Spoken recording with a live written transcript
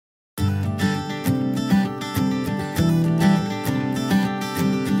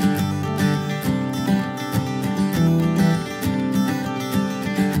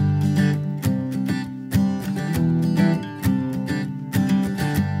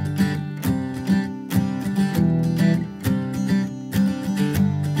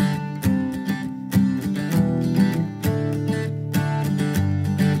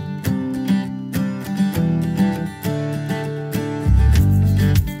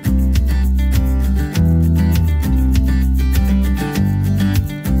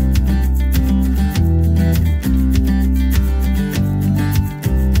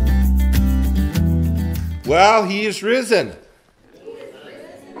Well, he is risen.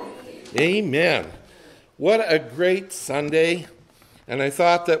 Amen. What a great Sunday. And I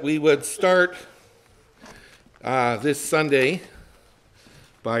thought that we would start this Sunday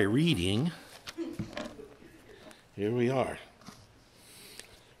by reading. Here we are.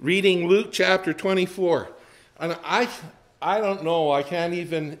 Reading Luke chapter 24. And I don't know, I can't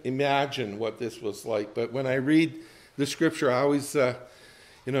even imagine what this was like. But when I read the scripture, I always,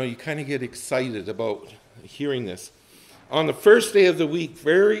 you kind of get excited about hearing this. On the first day of the week,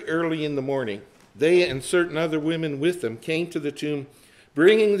 very early in the morning, they and certain other women with them came to the tomb,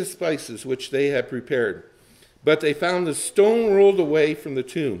 bringing the spices which they had prepared. But they found the stone rolled away from the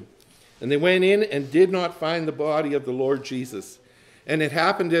tomb. And they went in and did not find the body of the Lord Jesus. And it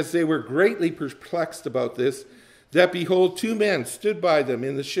happened as they were greatly perplexed about this, that behold, two men stood by them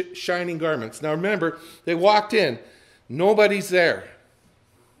in the shining garments. Now remember, they walked in, nobody's there.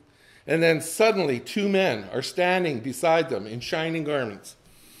 And then suddenly two men are standing beside them in shining garments.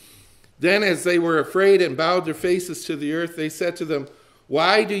 Then as they were afraid and bowed their faces to the earth, they said to them,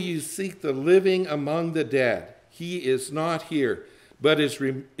 "Why do you seek the living among the dead? He is not here, but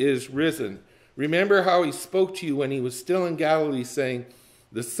is risen. Remember how he spoke to you when he was still in Galilee, saying,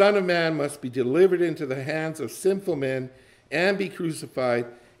 'The Son of Man must be delivered into the hands of sinful men and be crucified,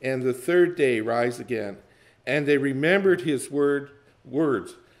 and the third day rise again.' And they remembered his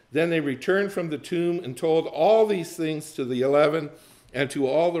words. Then they returned from the tomb and told all these things to the 11 and to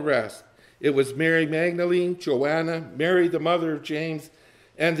all the rest. It was Mary Magdalene, Joanna, Mary the mother of James,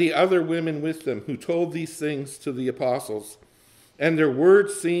 and the other women with them who told these things to the apostles. And their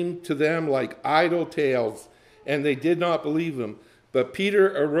words seemed to them like idle tales, and they did not believe them. But Peter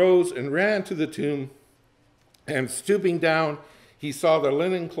arose and ran to the tomb, and stooping down, he saw the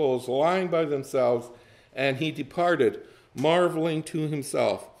linen clothes lying by themselves, and he departed, marveling to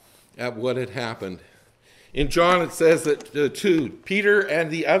himself at what had happened." In John it says that Peter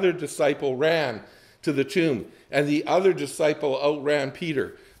and the other disciple ran to the tomb, and the other disciple outran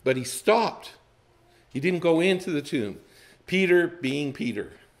Peter, but he stopped. He didn't go into the tomb. Peter being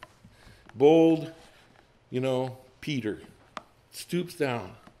Peter, bold, Peter, stoops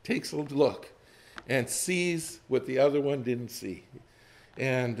down, takes a look, and sees what the other one didn't see,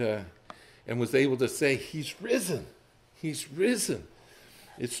 and was able to say, "He's risen. He's risen."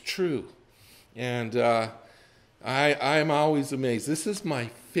 It's true. And I'm always amazed. This is my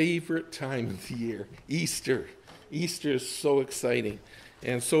favorite time of the year, Easter. Easter is so exciting.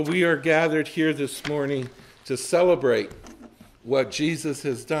 And so we are gathered here this morning to celebrate what Jesus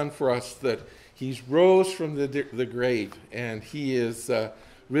has done for us, that he's rose from the grave, and he is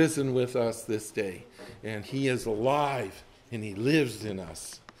risen with us this day. And he is alive, and he lives in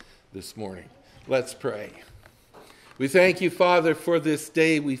us this morning. Let's pray. We thank you, Father, for this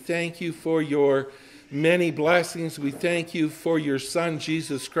day. We thank you for your many blessings. We thank you for your Son,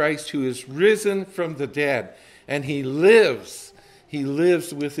 Jesus Christ, who is risen from the dead, and he lives. He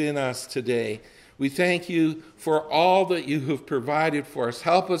lives within us today. We thank you for all that you have provided for us.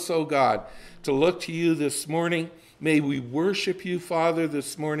 Help us, O God, to look to you this morning. May we worship you, Father,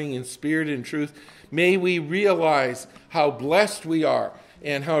 this morning in spirit and truth. May we realize how blessed we are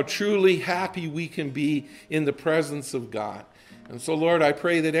and how truly happy we can be in the presence of God. And so, Lord, I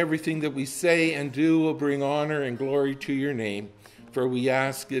pray that everything that we say and do will bring honor and glory to your name, for we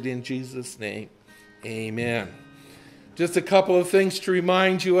ask it in Jesus' name. Amen. Just a couple of things to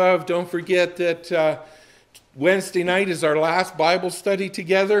remind you of. Don't forget that Wednesday night is our last Bible study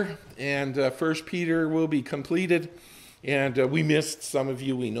together, and 1 Peter will be completed. And we missed some of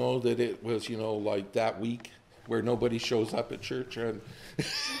you. We know that it was, like that week where nobody shows up at church.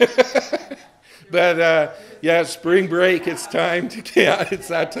 But spring break, it's time it's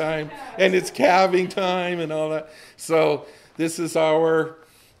that time. And it's calving time and all that. So this is our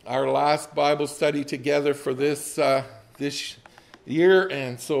last Bible study together for this year.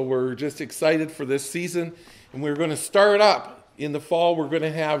 And so we're just excited for this season. And we're going to start up in the fall. We're going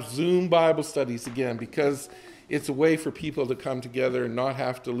to have Zoom Bible studies again, because it's a way for people to come together and not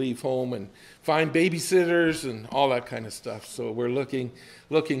have to leave home and find babysitters and all that kind of stuff. So we're looking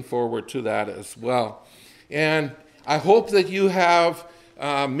forward to that as well. And I hope that you have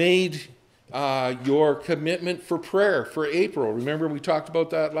made your commitment for prayer for April. Remember, we talked about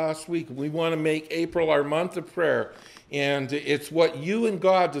that last week. We want to make April our month of prayer. And it's what you and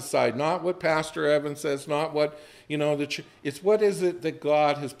God decide, not what Pastor Evan says, not what, it's what is it that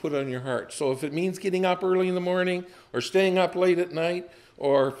God has put on your heart. So if it means getting up early in the morning, or staying up late at night,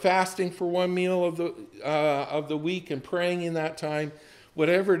 or fasting for one meal of the week and praying in that time,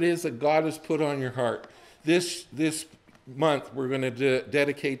 whatever it is that God has put on your heart, this month we're going to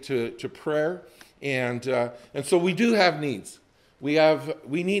dedicate to prayer And so we do have needs. We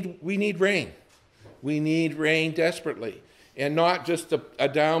need rain. We need rain desperately. And not just a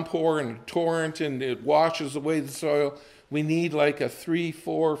downpour and a torrent and it washes away the soil. We need like a 3,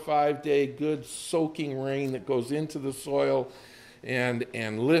 4, 5 day good soaking rain that goes into the soil and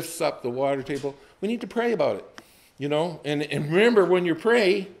lifts up the water table. We need to pray about it. And remember, when you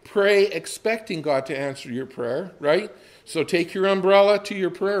pray expecting God to answer your prayer, right? So take your umbrella to your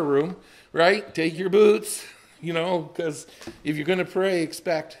prayer room, right? Take your boots, because if you're going to pray,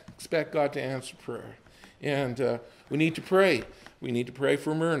 expect God to answer prayer. And we need to pray. We need to pray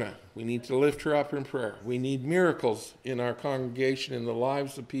for Myrna. We need to lift her up in prayer. We need miracles in our congregation, in the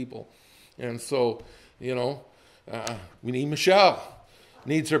lives of people. And so, we need Michelle.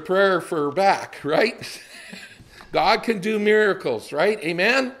 Needs her prayer for her back, right? God can do miracles, right?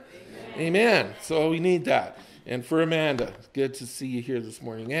 Amen? Amen. So we need that. And for Amanda, good to see you here this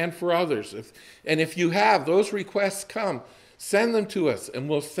morning. And for others. If you have those requests come, send them to us and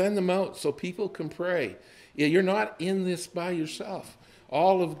we'll send them out so people can pray. Yeah, you're not in this by yourself.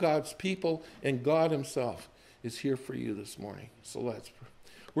 All of God's people and God himself is here for you this morning. So let's pray.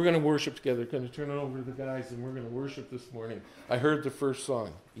 We're going to worship together. Going to turn it over to the guys and we're going to worship this morning. I heard the first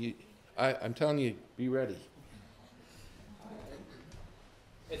song. I'm telling you, be ready.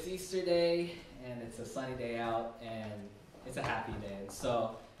 It's Easter Day, and it's a sunny day out, and it's a happy day.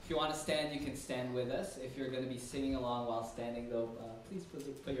 So if you want to stand, you can stand with us. If you're going to be singing along while standing, though, please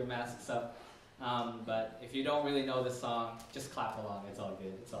put your masks up. But if you don't really know the song, just clap along. It's all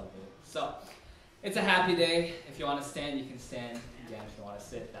good. It's all good. So it's a happy day. If you want to stand, you can stand. Again, if you want to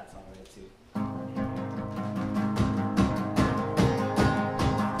sit, that's all right, too.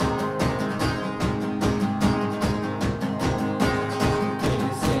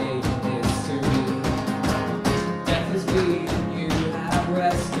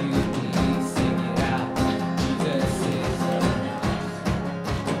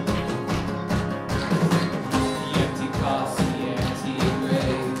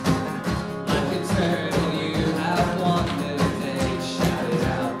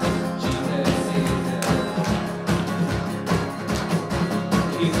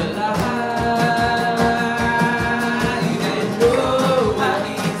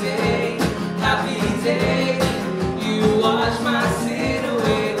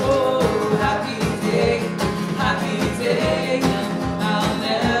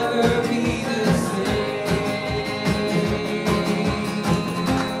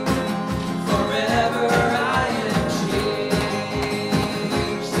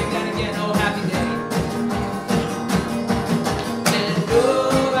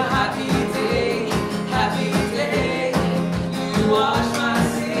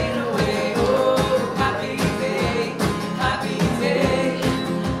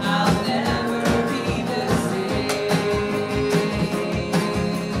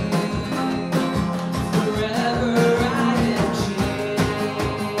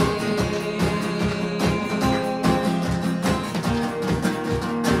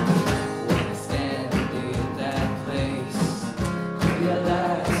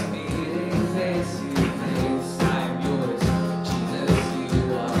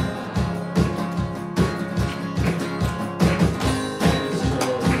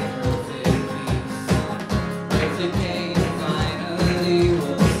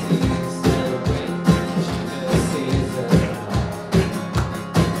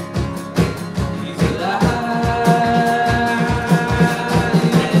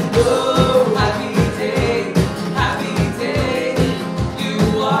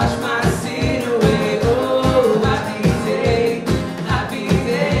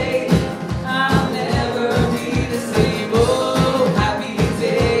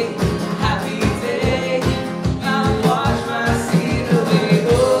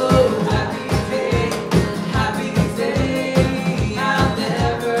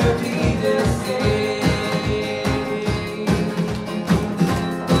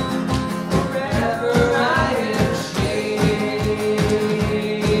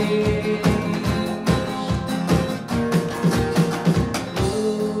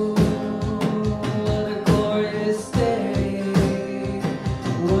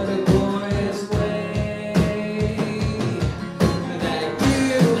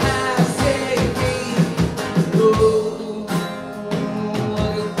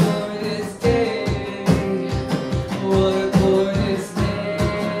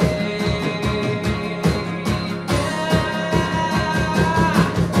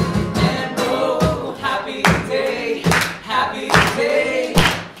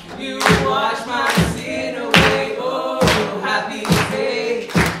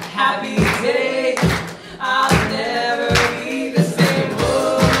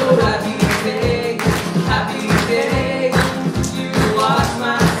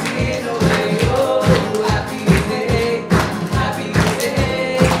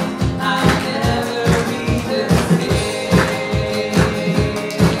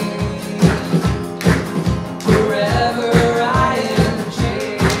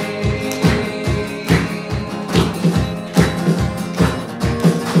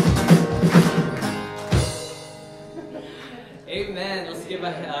 Amen. Let's give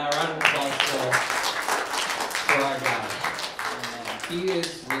a round of applause for our God. Amen. He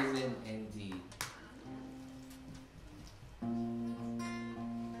is risen indeed.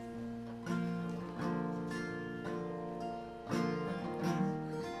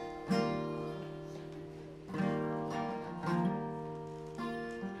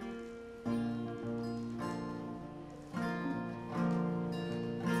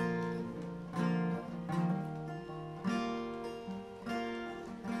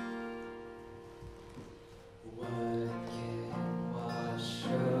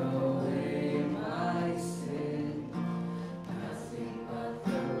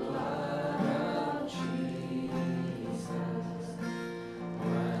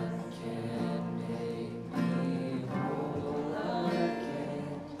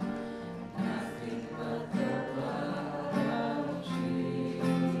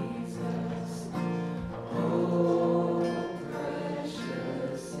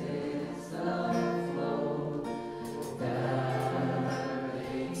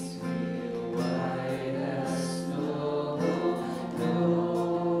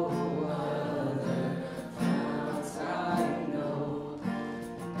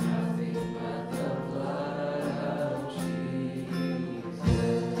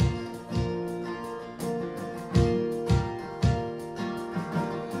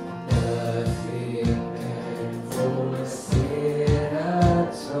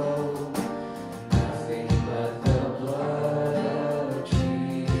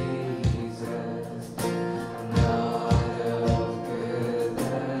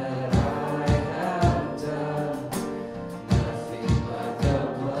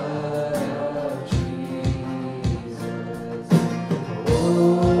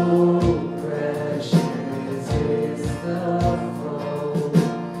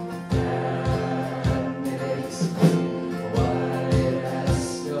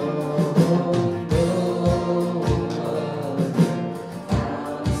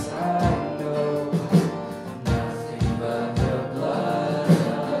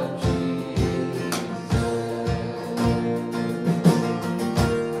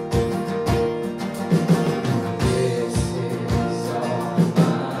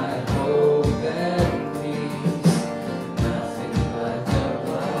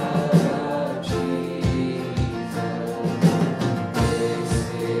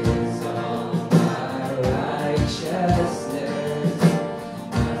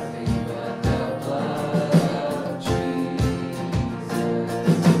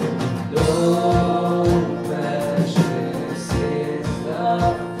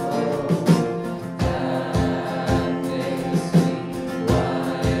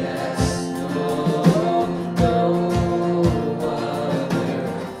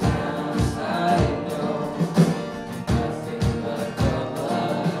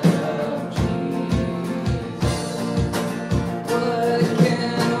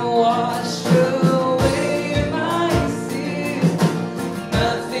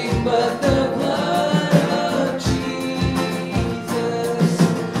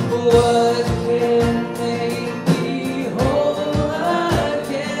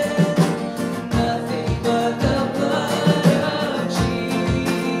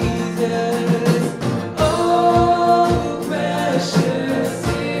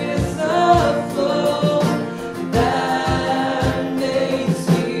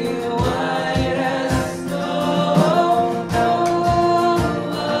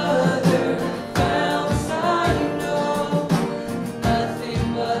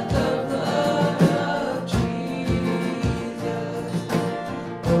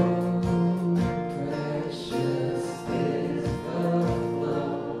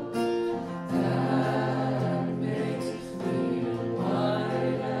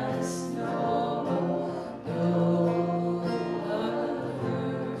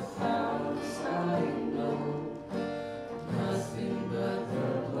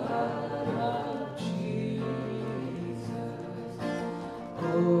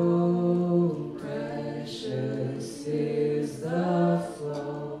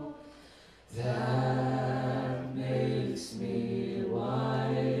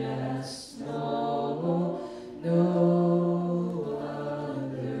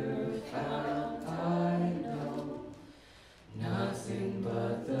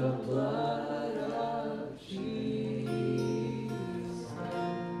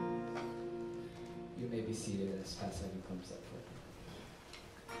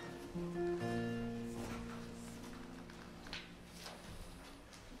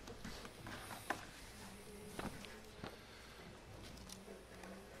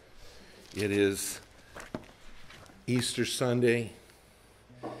 It is Easter Sunday,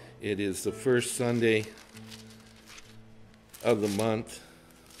 It is the first Sunday of the month.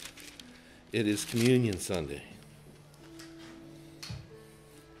 It is Communion Sunday.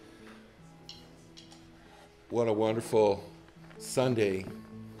 What a wonderful Sunday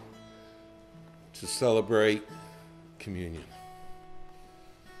to celebrate communion.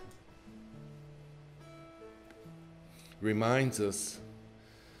 Reminds us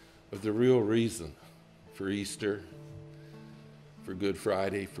of the real reason for Easter, for Good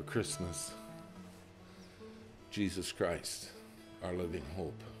Friday, for Christmas. Jesus Christ, our living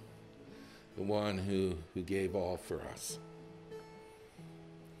hope, the one who gave all for us.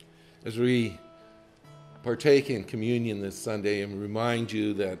 As we partake in communion this Sunday, and remind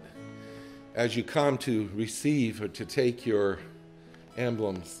you that as you come to receive or to take your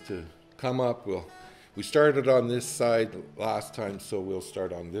emblems, to come up, we started on this side last time, so we'll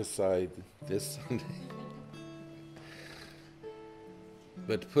start on this side this Sunday.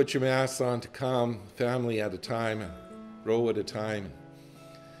 But to put your masks on, to come family at a time, a row at a time.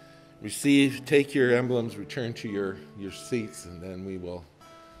 Receive, take your emblems, return to your seats, and then we will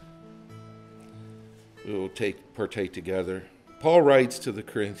partake together. Paul writes to the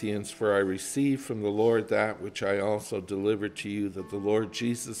Corinthians, "For I received from the Lord that which I also delivered to you, that the Lord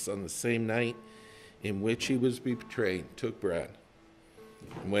Jesus, on the same night in which he was betrayed, took bread.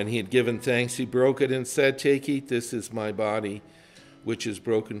 And when he had given thanks, he broke it and said, 'Take, eat, this is my body, which is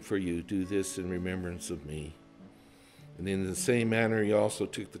broken for you. Do this in remembrance of me.' And in the same manner he also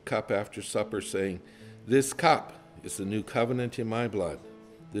took the cup after supper, saying, 'This cup is the new covenant in my blood.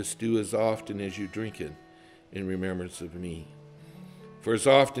 This do as often as you drink it in remembrance of me. For as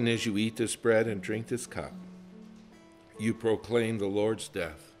often as you eat this bread and drink this cup, you proclaim the Lord's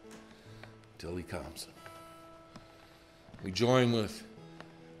death till he comes.'" We join with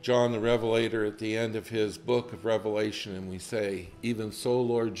John the Revelator at the end of his book of Revelation, and we say, "Even so,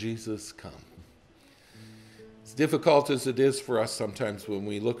 Lord Jesus, come." As difficult as it is for us sometimes when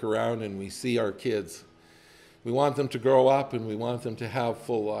we look around and we see our kids, we want them to grow up and we want them to have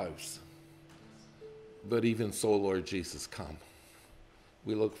full lives. But even so, Lord Jesus, come.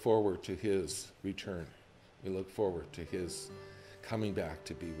 We look forward to his return. We look forward to his coming back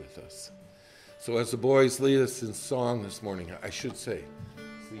to be with us. So as the boys lead us in song this morning, I should say,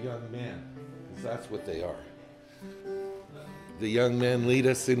 the young men, because that's what they are. The young men lead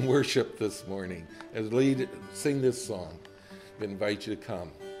us in worship this morning. As sing this song, I invite you to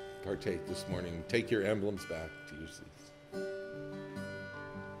come, partake this morning. Take your emblems back to your seats. How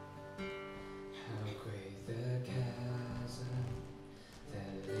great the chasm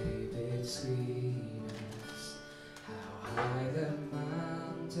that lay between us, how high the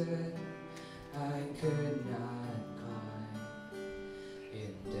mountain I could not climb.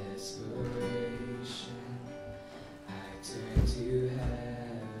 In desperation, I turned to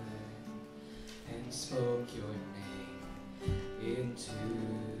heaven and spoke your name into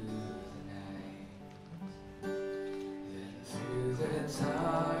the night. Then through the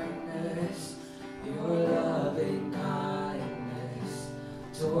darkness, your loving kindness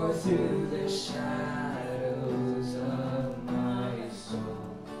tore through the shadows of my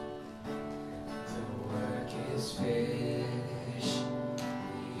soul. The work is finished,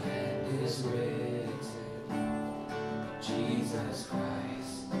 the end is written. Jesus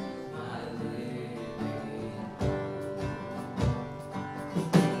Christ, my living hope.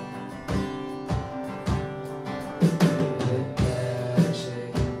 The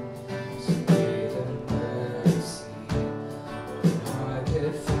magic, so great the mercy, what heart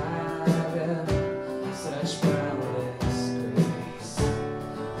could fathom such boundless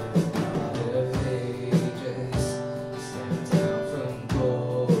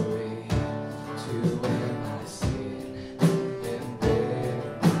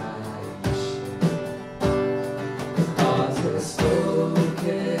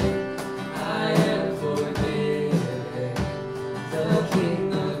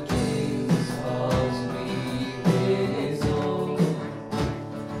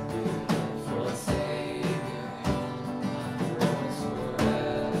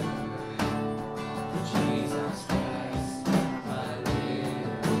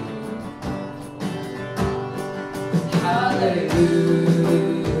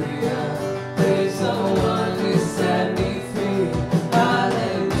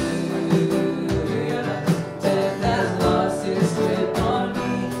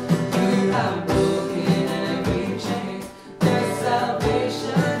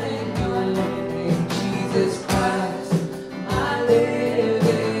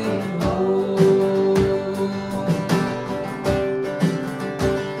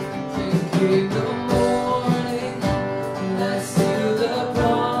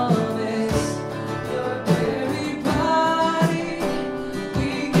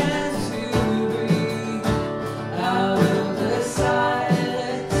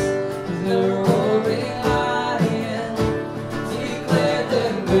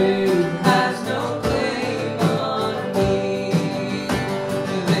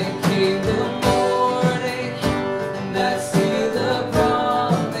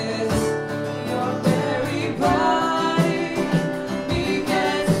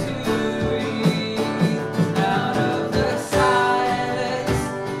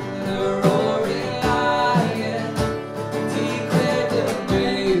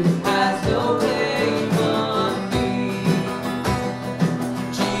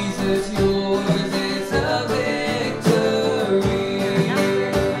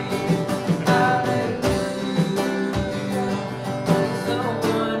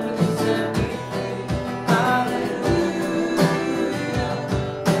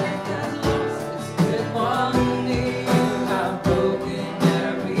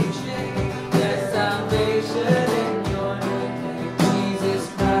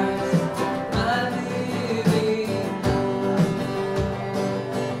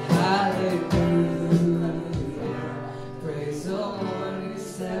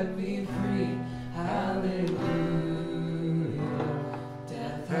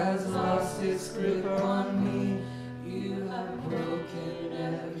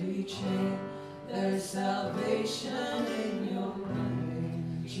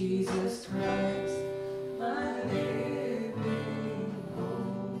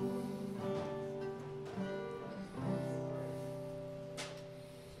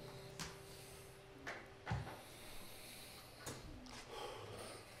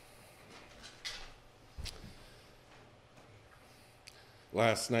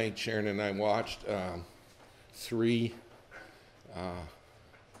Last night, Sharon and I watched 3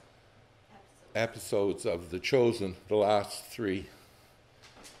 episodes of The Chosen, the last 3.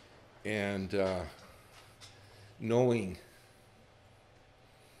 And knowing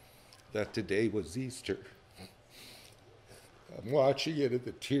that today was Easter, I'm watching it and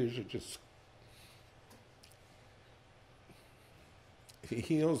the tears are just... He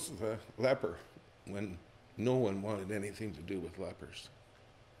heals the leper when no one wanted anything to do with lepers.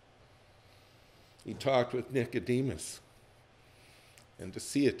 He talked with Nicodemus, and to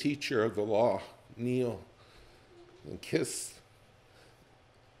see a teacher of the law kneel and kiss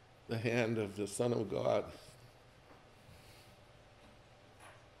the hand of the Son of God,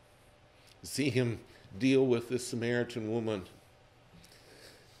 see him deal with the Samaritan woman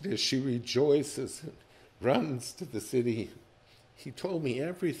as she rejoices and runs to the city. He told me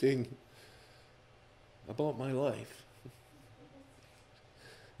everything about my life.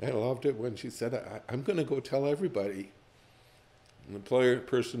 I loved it when she said, I'm going to go tell everybody. And the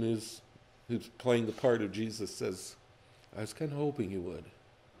person who's playing the part of Jesus says, I was kind of hoping you would.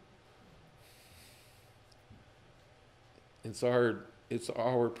 It's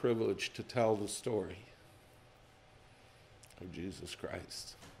our privilege to tell the story of Jesus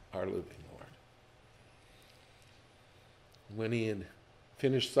Christ, our living Lord. When he had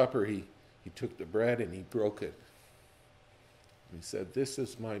finished supper, he took the bread and he broke it. He said, this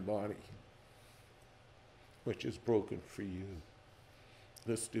is my body, which is broken for you.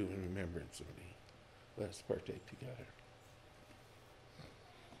 Let's do in remembrance of me. Let's partake together.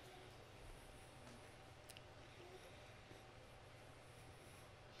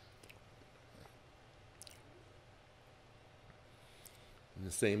 In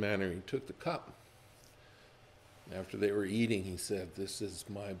the same manner, he took the cup. After they were eating, he said, this is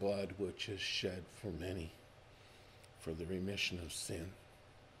my blood, which is shed for many, for the remission of sin.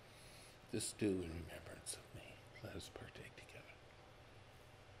 This do in remembrance of me. Let us partake together.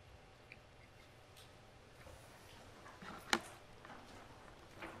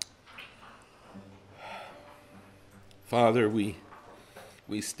 Father, we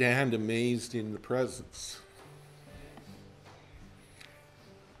stand amazed in the presence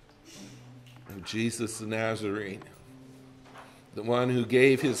of Jesus the Nazarene, the one who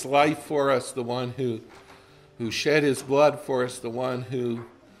gave his life for us, the one who shed his blood for us, the one who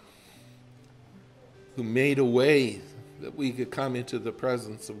made a way that we could come into the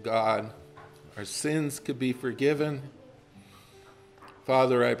presence of God. Our sins could be forgiven.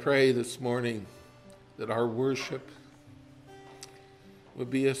 Father, I pray this morning that our worship would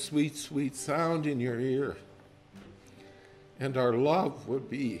be a sweet, sweet sound in your ear, and our love would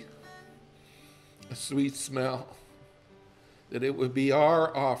be a sweet smell, that it would be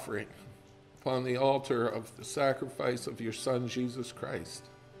our offering upon the altar of the sacrifice of your Son, Jesus Christ.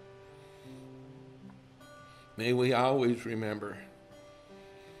 May we always remember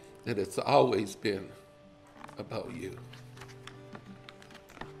that it's always been about you.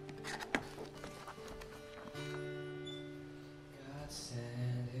 God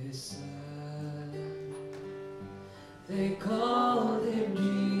sent his Son. They called him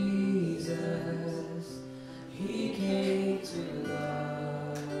Jesus. He came to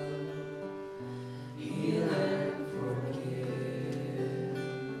love, heal and forgive.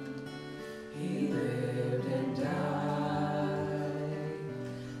 He lived and died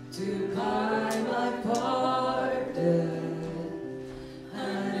to buy my pardon.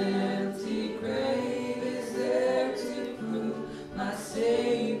 An empty grave is there to prove my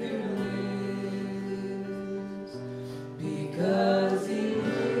Savior lives, because he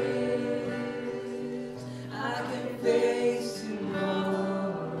lives.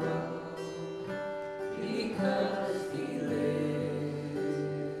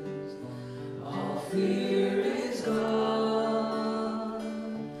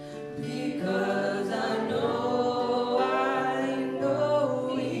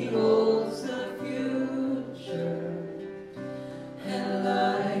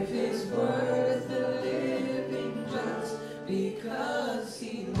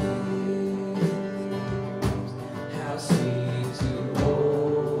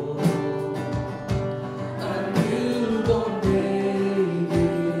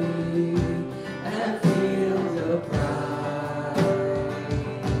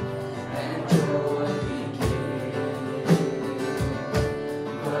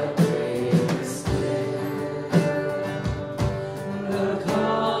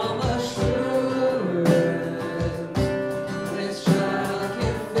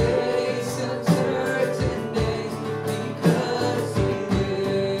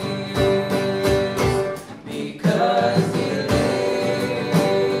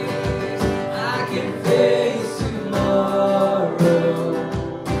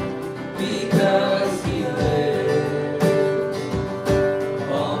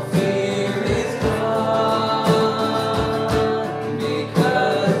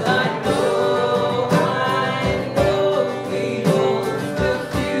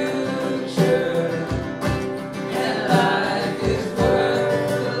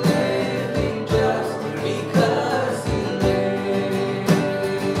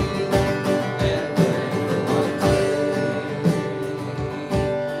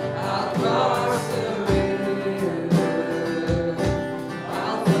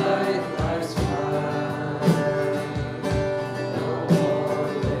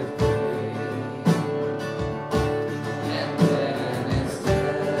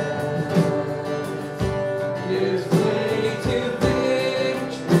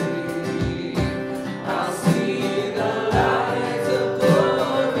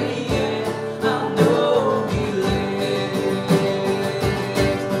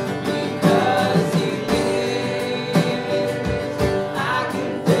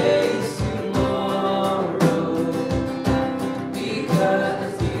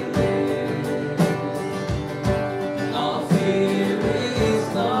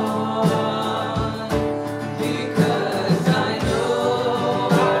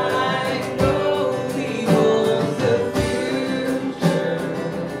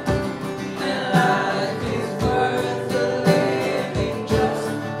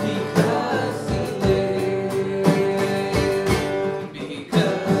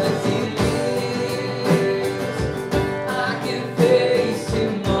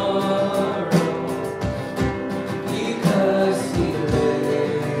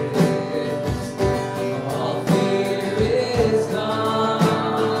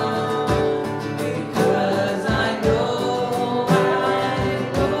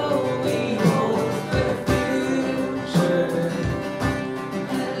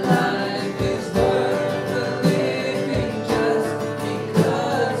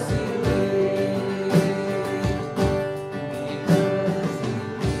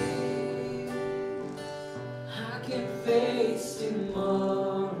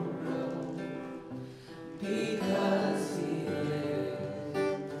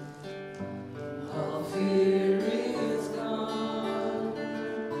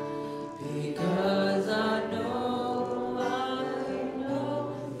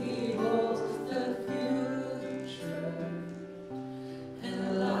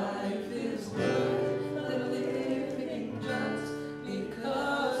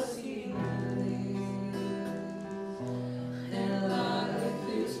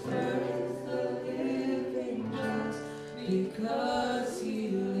 because he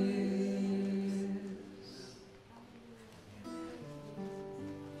lives.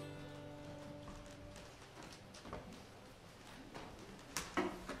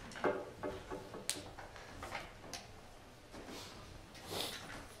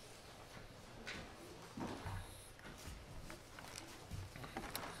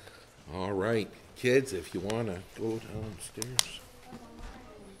 All right, kids, if you want to go downstairs.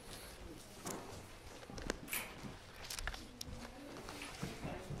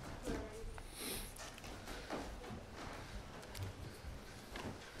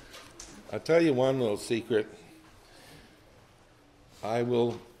 I'll tell you one little secret. I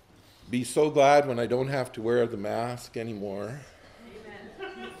will be so glad when I don't have to wear the mask anymore.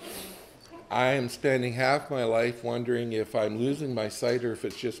 Amen. I am spending half my life wondering if I'm losing my sight or if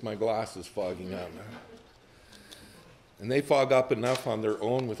it's just my glasses fogging up. And they fog up enough on their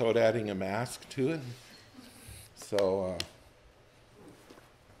own without adding a mask to it. So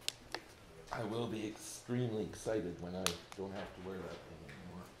I will be extremely excited when I don't have to wear that thing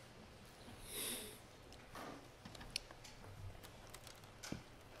anymore.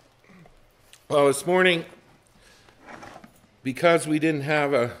 Well, this morning, because we didn't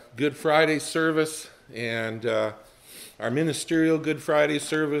have a Good Friday service and our ministerial Good Friday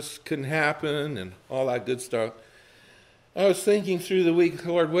service couldn't happen and all that good stuff, I was thinking through the week,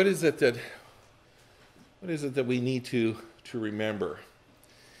 Lord, what is it that we need to remember?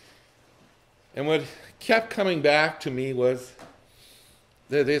 And what kept coming back to me was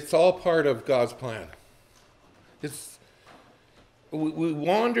that it's all part of God's plan. We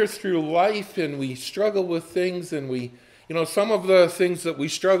wander through life and we struggle with things, and some of the things that we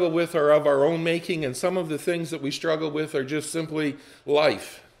struggle with are of our own making, and some of the things that we struggle with are just simply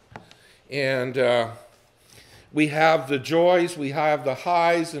life. And we have the joys, we have the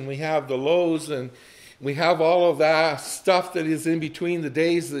highs, and we have the lows, and we have all of that stuff that is in between the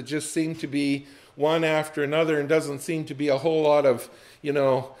days that just seem to be one after another and doesn't seem to be a whole lot of,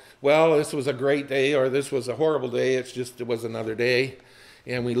 well, this was a great day or this was a horrible day. It was another day.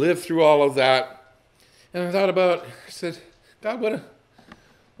 And we lived through all of that. And I said, God,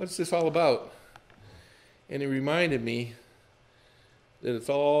 what's this all about? And he reminded me that it's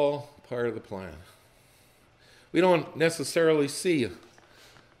all part of the plan. We don't necessarily see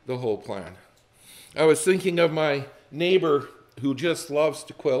the whole plan. I was thinking of my neighbor who just loves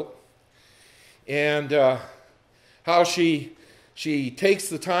to quilt, and how she takes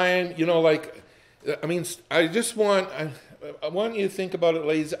the time, I want you to think about it,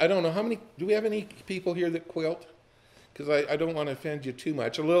 ladies. I don't know do we have any people here that quilt? Because I don't want to offend you too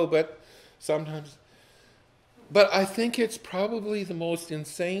much, a little bit sometimes. But I think it's probably the most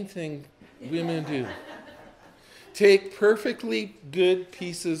insane thing women do. Take perfectly good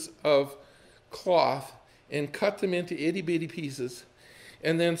pieces of cloth and cut them into itty-bitty pieces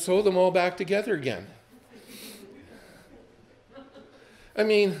and then sew them all back together again. I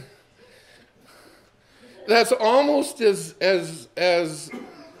mean, that's almost as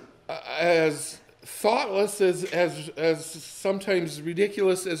thoughtless as sometimes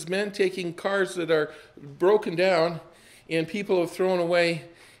ridiculous as men taking cars that are broken down and people have thrown away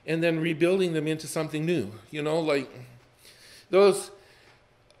and then rebuilding them into something new. Those,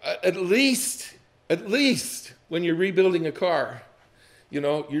 at least when you're rebuilding a car,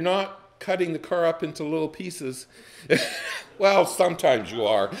 you're not cutting the car up into little pieces. Well, sometimes you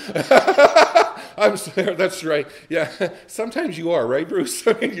are. I'm sorry, that's right. Yeah, sometimes you are, right, Bruce?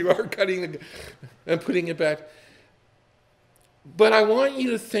 You are cutting and putting it back. But I want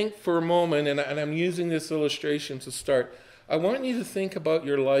you to think for a moment, and I'm using this illustration to start. I want you to think about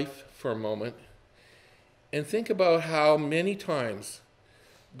your life for a moment and think about how many times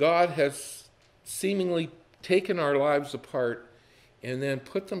God has seemingly taken our lives apart and then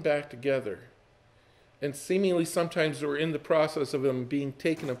put them back together. And seemingly sometimes we're in the process of them being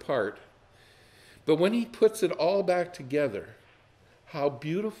taken apart. But when he puts it all back together, how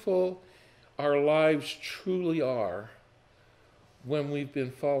beautiful our lives truly are when we've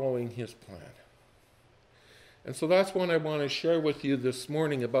been following his plan. And so that's what I want to share with you this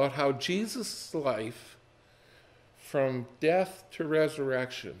morning about how Jesus' life, from death to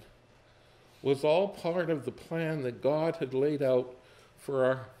resurrection, was all part of the plan that God had laid out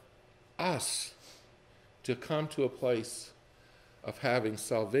for us to come to a place of having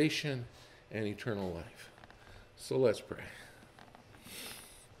salvation and eternal life. So let's pray.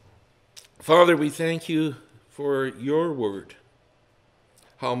 Father, we thank you for your word.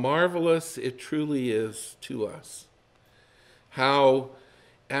 How marvelous it truly is to us. How,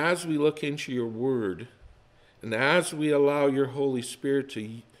 as we look into your word, and as we allow your Holy Spirit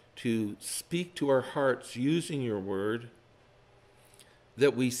to speak to our hearts using your word,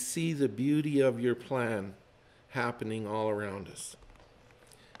 that we see the beauty of your plan happening all around us.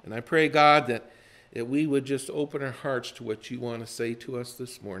 And I pray, God, that we would just open our hearts to what you want to say to us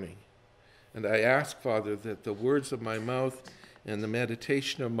this morning. And I ask, Father, that the words of my mouth and the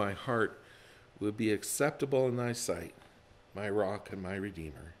meditation of my heart would be acceptable in thy sight, my rock and my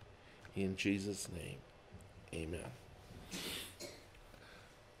redeemer. In Jesus' name, amen.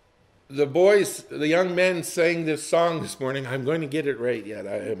 The young men sang this song this morning. I'm going to get it right yet.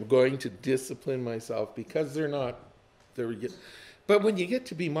 I am going to discipline myself because they're not. But when you get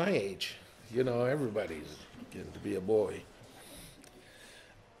to be my age, everybody's getting to be a boy.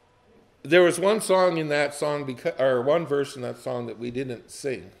 There was one song in that song, one verse in that song that we didn't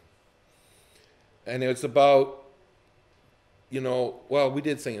sing. And it's about, we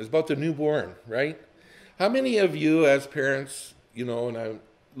did sing it. It's about the newborn, right? How many of you as parents, and I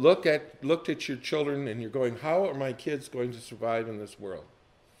looked at your children and you're going, how are my kids going to survive in this world?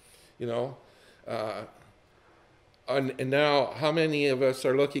 And now how many of us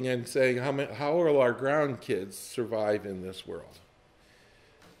are looking and saying, how will our grandkids survive in this world?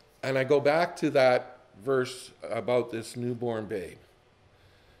 And I go back to that verse about this newborn babe.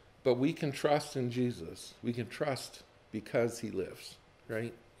 But we can trust in Jesus. We can trust because he lives,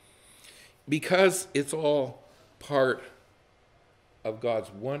 right? Because it's all part of God's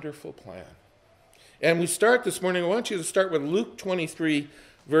wonderful plan. And we start this morning, I want you to start with Luke 23,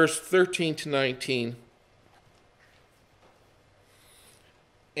 verse 13 to 19.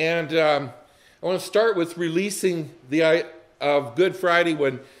 And I want to start with releasing the of Good Friday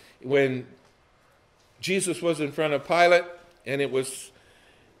when Jesus was in front of Pilate, and it was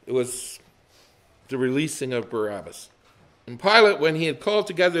the releasing of Barabbas. And Pilate, when he had called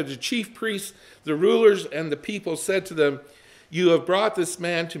together the chief priests, the rulers, and the people, said to them, "You have brought this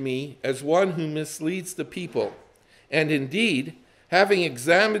man to me as one who misleads the people. And indeed, having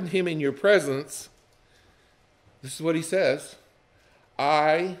examined him in your presence," this is what he says,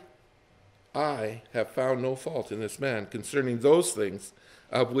 I have found no fault in this man concerning those things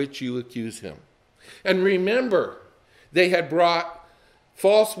of which you accuse him." And remember, they had brought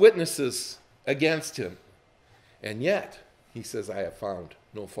false witnesses against him. And yet, he says, "I have found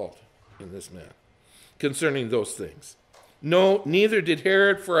no fault in this man concerning those things. No, neither did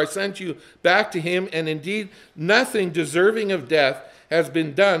Herod, for I sent you back to him, and indeed nothing deserving of death has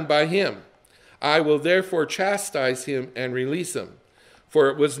been done by him. I will therefore chastise him and release him. For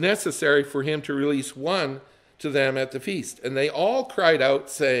it was necessary for him to release one to them at the feast." And they all cried out,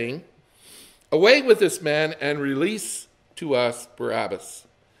 saying, "Away with this man, and release to us Barabbas,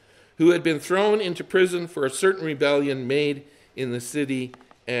 who had been thrown into prison for a certain rebellion made in the city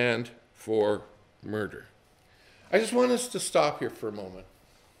and for murder." I just want us to stop here for a moment.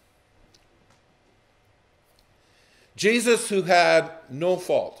 Jesus, who had no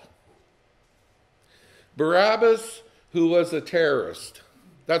fault. Barabbas, who was a terrorist.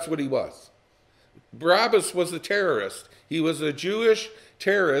 That's what he was. Barabbas was a terrorist. He was a Jewish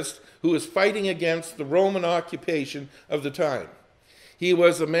terrorist who was fighting against the Roman occupation of the time. He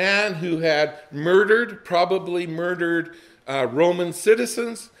was a man who had probably murdered Roman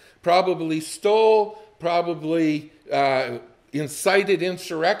citizens, probably stole, probably incited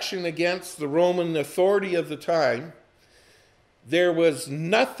insurrection against the Roman authority of the time. There was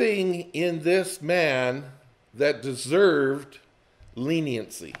nothing in this man that deserved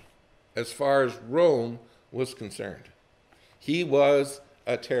leniency as far as Rome was concerned. He was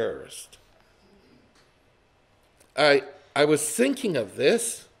a terrorist. I was thinking of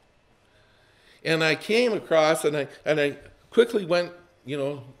this, and I came across, and I quickly went,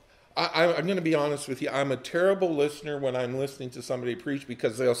 I'm going to be honest with you. I'm a terrible listener when I'm listening to somebody preach,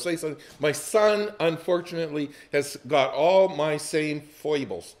 because they'll say something. My son, unfortunately, has got all my same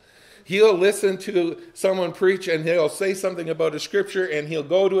foibles. He'll listen to someone preach, and he'll say something about a scripture, and he'll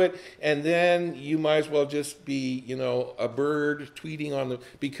go to it, and then you might as well just be, a bird tweeting on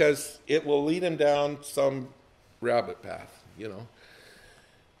because it will lead him down some rabbit path,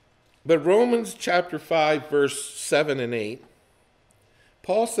 But Romans chapter 5, verse 7 and 8,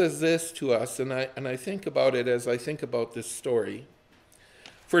 Paul says this to us, and I think about it as I think about this story.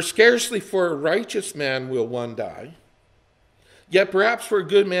 "For scarcely for a righteous man will one die, yet perhaps for a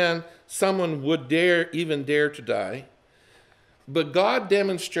good man someone would even dare to die. But God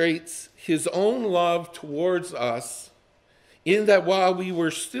demonstrates his own love towards us in that while we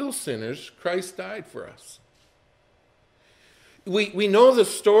were still sinners, Christ died for us." We know the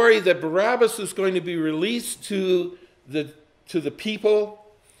story that Barabbas is going to be released to the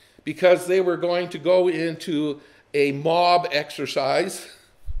people because they were going to go into a mob exercise,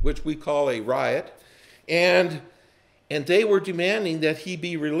 which we call a riot, and they were demanding that he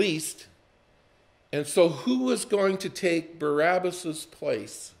be released. And so who was going to take Barabbas'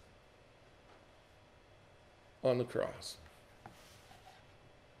 place on the cross?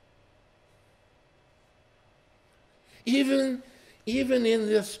 Even in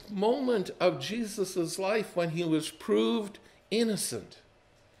this moment of Jesus' life when he was proved innocent,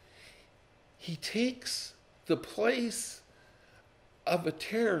 he takes the place of a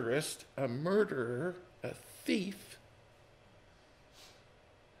terrorist, a murderer, a thief,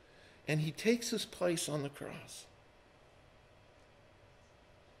 and he takes his place on the cross.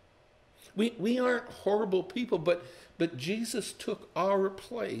 We aren't horrible people, but Jesus took our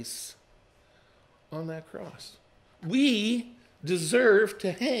place on that cross. We deserve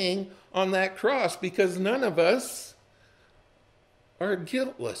to hang on that cross because none of us are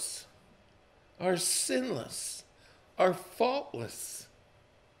guiltless, are sinless, are faultless.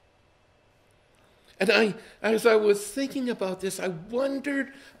 And as I was thinking about this, I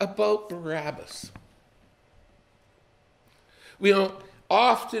wondered about Barabbas.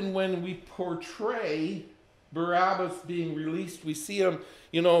 Often when we portray Barabbas being released, we see him,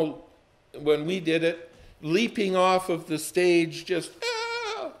 when we did it, leaping off of the stage, just,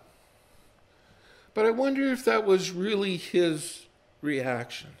 ah! But I wonder if that was really his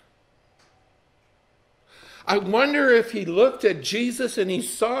reaction. I wonder if he looked at Jesus and he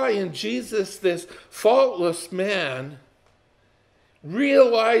saw in Jesus this faultless man,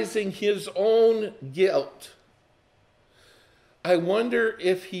 realizing his own guilt. I wonder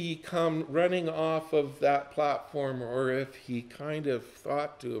if he come running off of that platform or if he kind of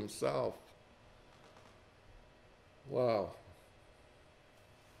thought to himself, wow.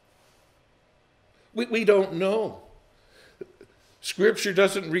 We don't know. Scripture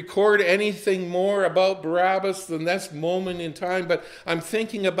doesn't record anything more about Barabbas than this moment in time, but I'm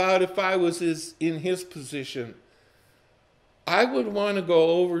thinking about if I was in his position, I would want to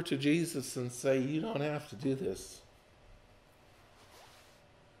go over to Jesus and say, you don't have to do this.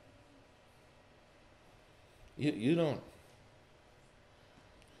 You don't.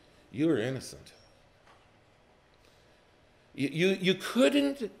 You are innocent. You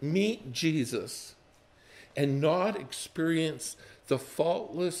couldn't meet Jesus and not experience the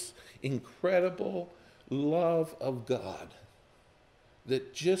faultless, incredible love of God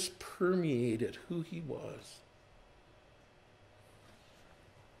that just permeated who he was.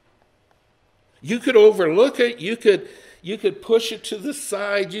 You could overlook it. You could push it to the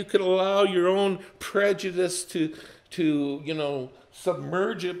side. You could allow your own prejudice to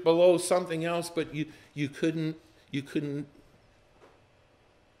submerge it below something else, but you couldn't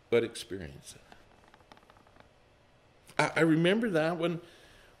but experience it. I remember that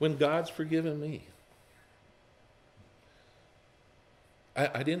when God's forgiven me.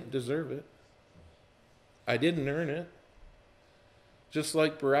 I didn't deserve it. I didn't earn it. Just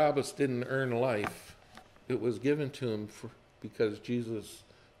like Barabbas didn't earn life, it was given to him because Jesus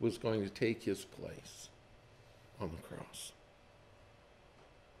was going to take his place on the cross.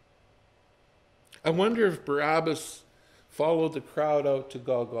 I wonder if Barabbas followed the crowd out to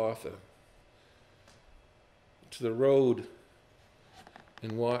Golgotha, to the road,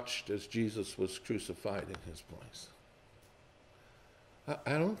 and watched as Jesus was crucified in his place.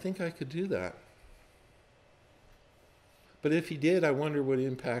 I don't think I could do that. But if he did, I wonder what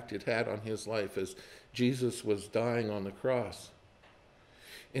impact it had on his life as Jesus was dying on the cross.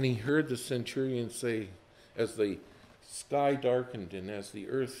 And he heard the centurion say, as the sky darkened and as the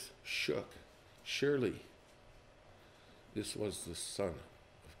earth shook, surely this was the Son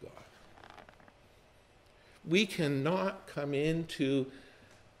of God. We cannot come into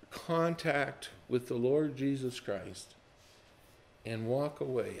contact with the Lord Jesus Christ and walk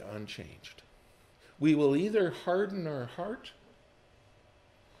away unchanged. We will either harden our heart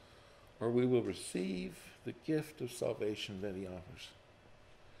or we will receive the gift of salvation that he offers.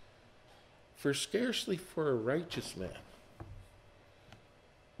 For scarcely for a righteous man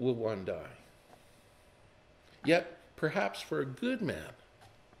will one die. Yet, perhaps for a good man,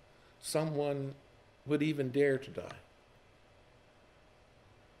 someone would even dare to die.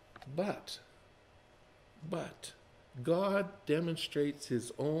 But God demonstrates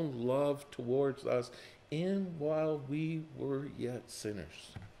his own love towards us in while we were yet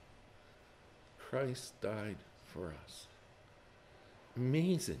sinners. Christ died for us.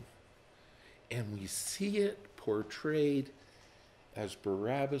 Amazing. And we see it portrayed as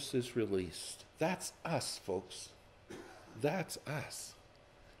Barabbas is released. That's us, folks. That's us.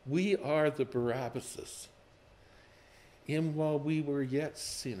 We are the Barabbases. In while we were yet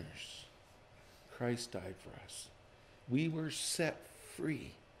sinners, Christ died for us. We were set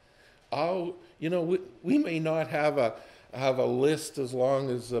free. We may not have a list as long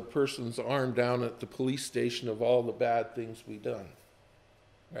as a person's arm down at the police station of all the bad things we've done,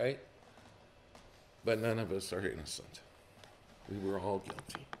 right? But none of us are innocent. We were all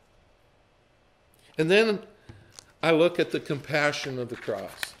guilty. And then I look at the compassion of the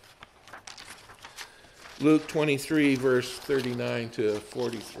cross. Luke 23, verse 39 to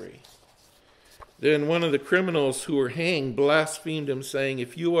 43. Then one of the criminals who were hanged blasphemed him, saying,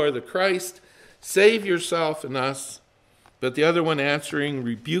 "If you are the Christ, save yourself and us." But the other one answering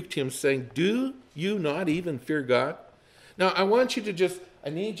rebuked him, saying, "Do you not even fear God?" Now, I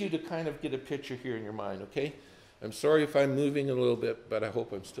need you to kind of get a picture here in your mind, okay? I'm sorry if I'm moving a little bit, but I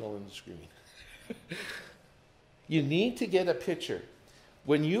hope I'm still on the screen. You need to get a picture.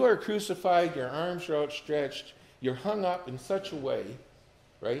 When you are crucified, your arms are outstretched, you're hung up in such a way,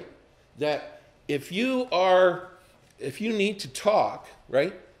 right, that if you need to talk,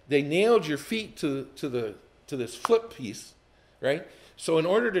 right, they nailed your feet to this foot piece, right? So in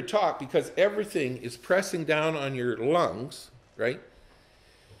order to talk, because everything is pressing down on your lungs, right,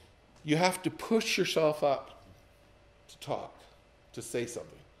 you have to push yourself up to talk, to say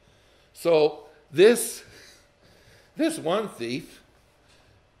something. So this one thief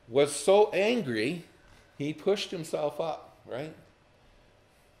was so angry, he pushed himself up, right?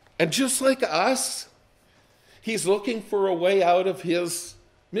 And just like us, He's looking for a way out of his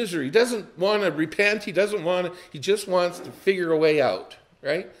misery. He doesn't want to repent. He just wants to figure a way out,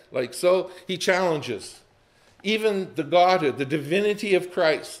 right? Like, so he challenges. Even the Godhood, the divinity of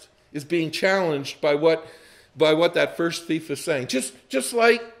Christ is being challenged by what that first thief is saying. Just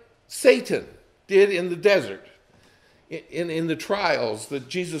like Satan did in the desert, in the trials that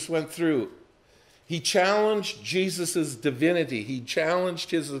Jesus went through. He challenged Jesus' divinity. He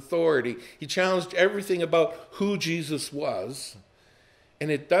challenged his authority. He challenged everything about who Jesus was. And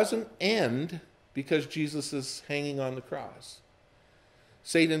it doesn't end because Jesus is hanging on the cross.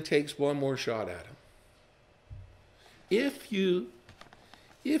 Satan takes one more shot at him. If you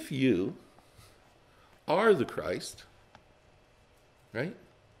are the Christ, right?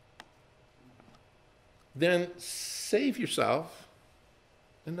 Then save yourself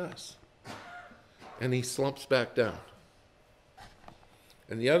and us. And he slumps back down.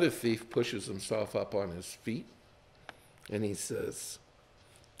 And the other thief pushes himself up on his feet. And he says,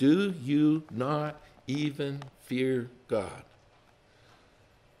 do you not even fear God?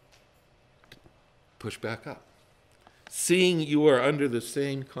 Push back up. Seeing you are under the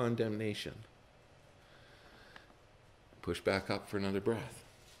same condemnation. Push back up for another breath.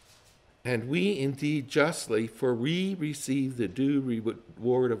 And we indeed justly, for we receive the due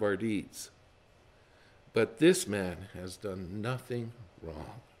reward of our deeds. But this man has done nothing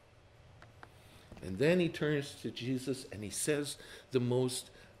wrong. And then he turns to Jesus and he says the most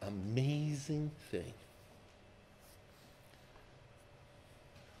amazing thing.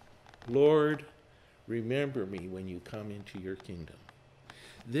 Lord, remember me when you come into your kingdom.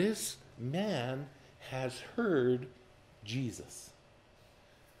 This man has heard Jesus.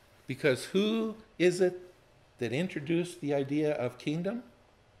 Because who is it that introduced the idea of kingdom?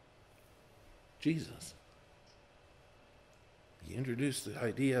 Jesus. He introduced the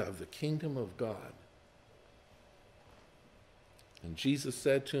idea of the kingdom of God. And Jesus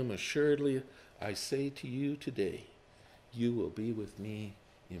said to him, assuredly, I say to you today, you will be with me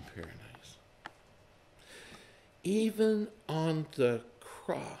in paradise. Even on the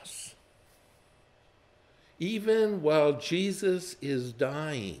cross, even while Jesus is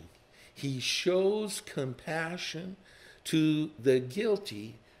dying, he shows compassion to the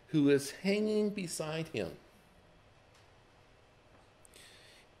guilty who is hanging beside him.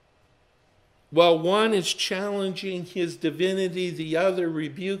 While one is challenging his divinity, the other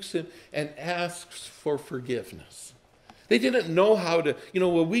rebukes him and asks for forgiveness. They didn't know how to,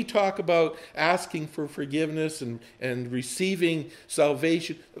 when we talk about asking for forgiveness and receiving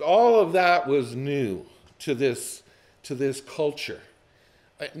salvation, all of that was new to this culture.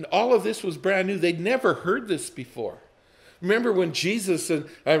 And all of this was brand new. They'd never heard this before. Remember when Jesus, and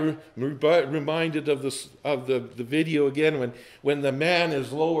I'm reminded of the video again, when the man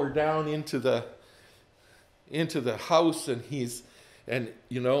is lowered down into the house and it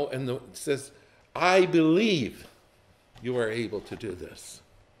says, I believe you are able to do this.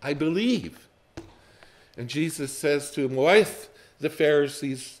 I believe. And Jesus says to him, with the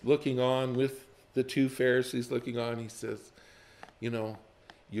Pharisees looking on, with the two Pharisees looking on, he says,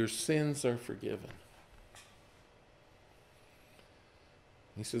 your sins are forgiven.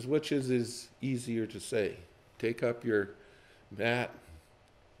 He says, which is easier to say? Take up your mat,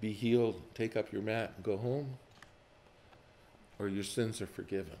 be healed, take up your mat and go home? Or your sins are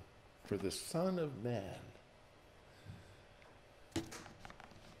forgiven? For the Son of Man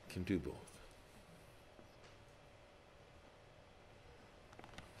can do both.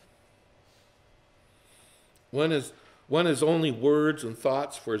 One is only words and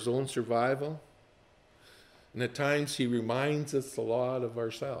thoughts for his own survival. And at times he reminds us a lot of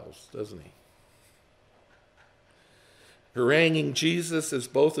ourselves, doesn't he? Haranguing Jesus as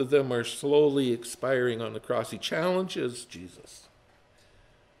both of them are slowly expiring on the cross. He challenges Jesus.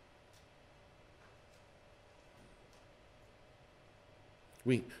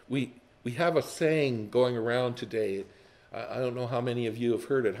 We have a saying going around today. I don't know how many of you have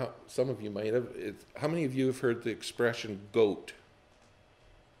heard it. Some of you might have. How many of you have heard the expression goat?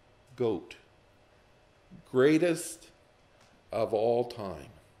 Goat. Greatest of all time,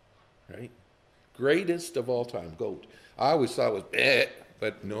 right? Greatest of all time, goat. I always thought it was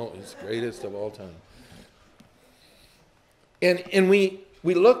but no, it's greatest of all time. And we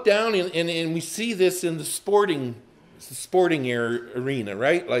look down and we see this in the sporting arena,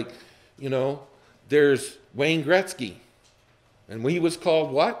 right? Like, there's Wayne Gretzky, and he was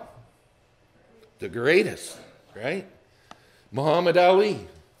called what? The greatest, right? Muhammad Ali,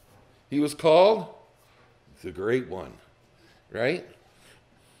 he was called the great one, right?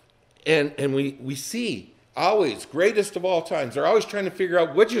 And we see Always, greatest of all times. They're always trying to figure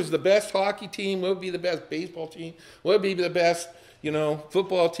out which is the best hockey team, what would be the best baseball team, what would be the best,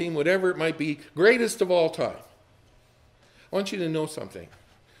 football team, whatever it might be. Greatest of all time. I want you to know something,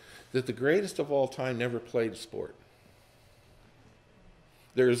 that the greatest of all time never played sport.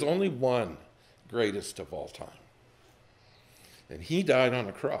 There is only one greatest of all time. And he died on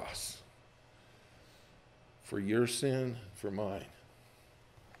a cross for your sin, for mine.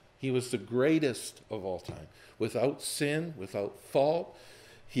 He was the greatest of all time. Without sin, without fault.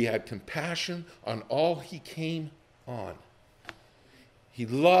 He had compassion on all he came on. He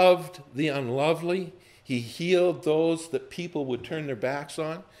loved the unlovely. He healed those that people would turn their backs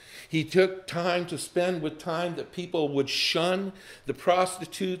on. He took time to spend with time that people would shun. The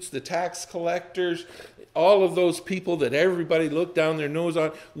prostitutes, the tax collectors, all of those people that everybody looked down their nose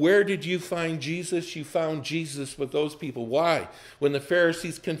on. Where did you find Jesus? You found Jesus with those people. Why? When the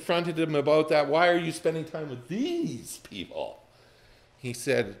Pharisees confronted him about that, why are you spending time with these people? He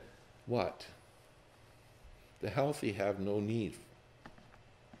said, what? The healthy have no need,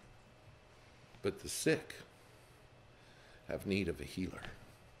 but the sick have need of a healer.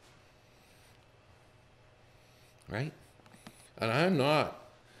 Right? And I'm not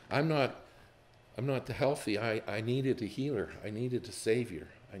the healthy. I needed a healer. I needed a savior.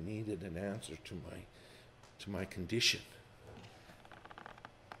 I needed an answer to my condition.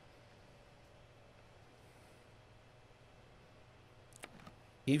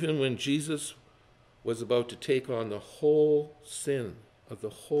 Even when Jesus was about to take on the whole sin of the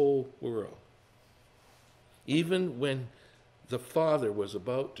whole world, even when the Father was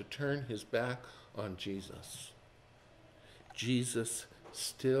about to turn his back on Jesus, Jesus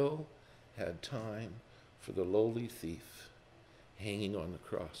still had time for the lowly thief hanging on the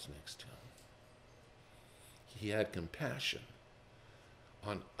cross next to him. He had compassion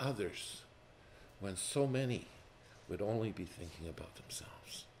on others when so many would only be thinking about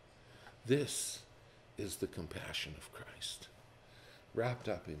themselves. This is the compassion of Christ, wrapped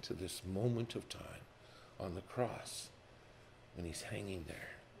up into this moment of time on the cross when he's hanging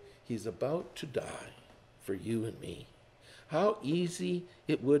there. He's about to die for you and me. How easy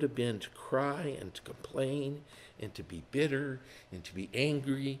it would have been to cry and to complain and to be bitter and to be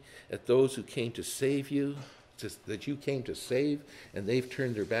angry at those who came to save you, that you came to save, and they've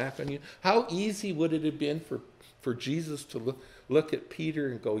turned their back on you. How easy would it have been for Jesus to look at Peter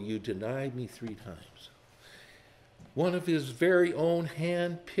and go, you denied me 3 times. One of his very own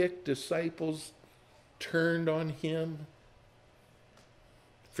hand-picked disciples turned on him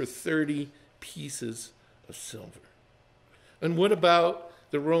for 30 pieces of silver. And what about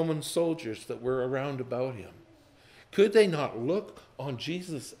the Roman soldiers that were around about him? Could they not look on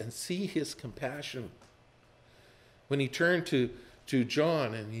Jesus and see his compassion? When he turned to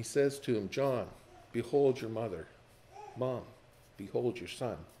John and he says to him, John, behold your mother. Mom, behold your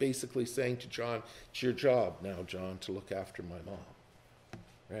son. Basically saying to John, it's your job now, John, to look after my mom.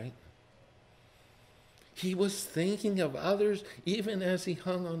 Right? He was thinking of others even as he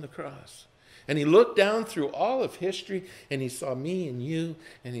hung on the cross. And he looked down through all of history and he saw me and you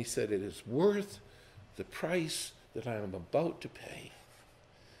and he said, it is worth the price that I am about to pay,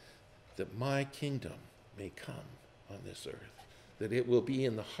 that my kingdom may come on this earth, that it will be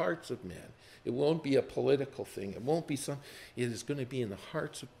in the hearts of men. It won't be a political thing. It won't be it is going to be in the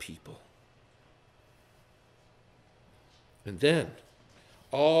hearts of people. And then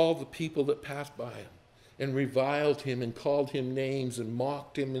all the people that passed by him and reviled him and called him names and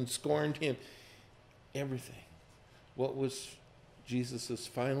mocked him and scorned him, everything. What was Jesus'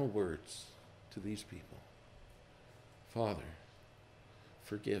 final words to these people? Father,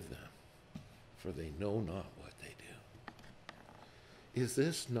 forgive them, for they know not what they do. Is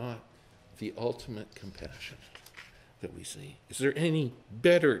this not the ultimate compassion that we see? Is there any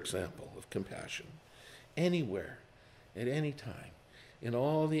better example of compassion anywhere, at any time, in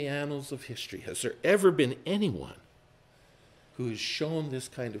all the annals of history? Has there ever been anyone who has shown this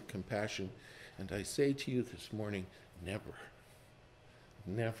kind of compassion? And I say to you this morning, never,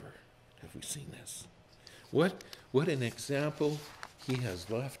 never have we seen this. What an example he has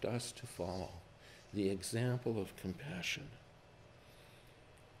left us to follow, the example of compassion.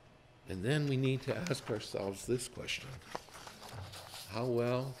 And then we need to ask ourselves this question: how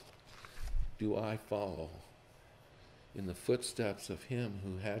well do I follow in the footsteps of him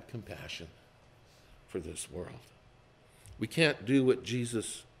who had compassion for this world? We can't do what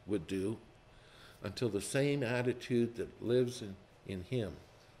Jesus would do until the same attitude that lives in him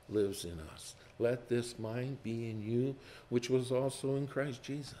lives in us. Let this mind be in you, which was also in Christ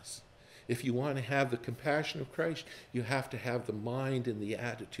Jesus. If you want to have the compassion of Christ, you have to have the mind and the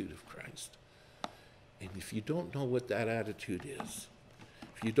attitude of Christ. And if you don't know what that attitude is,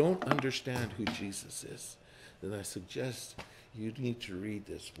 if you don't understand who Jesus is, then I suggest you need to read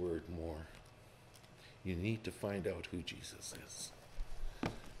this word more. You need to find out who Jesus is.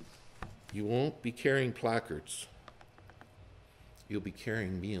 You won't be carrying placards. You'll be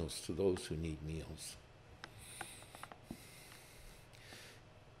carrying meals to those who need meals.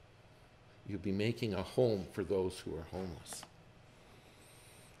 You'll be making a home for those who are homeless.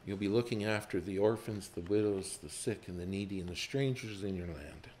 You'll be looking after the orphans, the widows, the sick, and the needy, and the strangers in your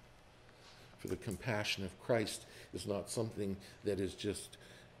land. For the compassion of Christ is not something that is just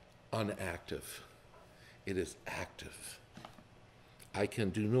unactive. It is active. I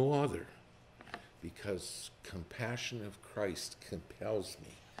can do no other because compassion of Christ compels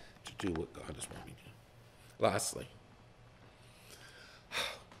me to do what God has wanted me to do. Lastly,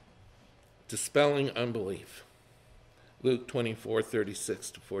 dispelling unbelief. Luke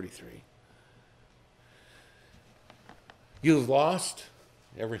 24:36-43. You've lost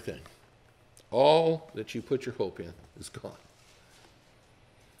everything. All that you put your hope in is gone.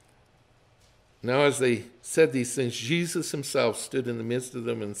 Now as they said these things, Jesus himself stood in the midst of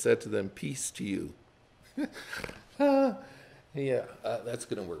them and said to them, "Peace to you." That's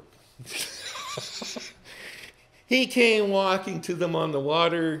going to work. He came walking to them on the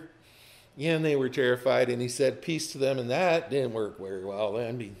water. Yeah, and they were terrified, and he said, "Peace to them," and that didn't work very well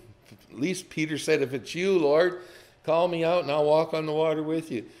then. At least Peter said, "If it's you, Lord, call me out and I'll walk on the water with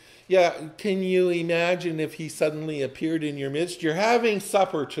you." Yeah, can you imagine if he suddenly appeared in your midst? You're having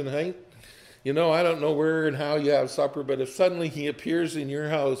supper tonight. I don't know where and how you have supper, but if suddenly he appears in your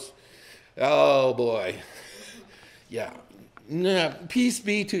house, oh boy. Yeah, peace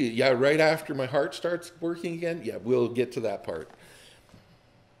be to you. Yeah, right after my heart starts working again? Yeah, we'll get to that part.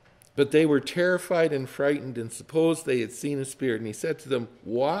 But they were terrified and frightened and supposed they had seen a spirit. And he said to them,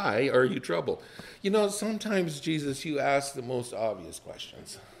 "Why are you troubled?" Sometimes, Jesus, you ask the most obvious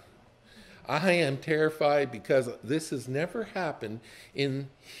questions. I am terrified because this has never happened in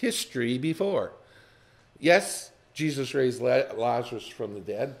history before. Yes, Jesus raised Lazarus from the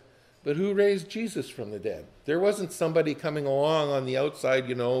dead, but who raised Jesus from the dead? There wasn't somebody coming along on the outside,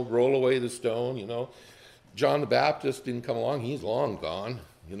 roll away the stone, John the Baptist didn't come along. He's long gone.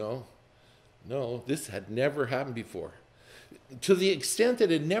 No, this had never happened before. To the extent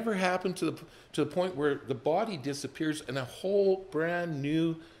that it never happened to the point where the body disappears and a whole brand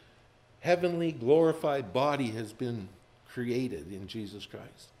new heavenly glorified body has been created in Jesus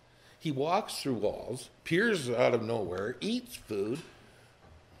Christ. He walks through walls, appears out of nowhere, eats food.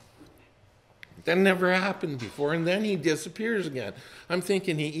 That never happened before, and then he disappears again. I'm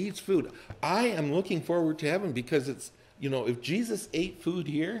thinking he eats food. I am looking forward to heaven because it's, if Jesus ate food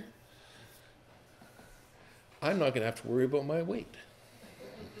here, I'm not going to have to worry about my weight.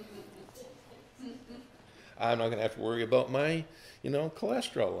 I'm not going to have to worry about my,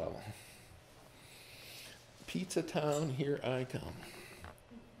 cholesterol level. Pizza Town, here I come.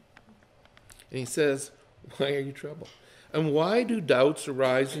 And he says, "Why are you troubled? And why do doubts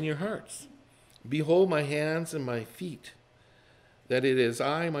arise in your hearts? Behold my hands and my feet, that it is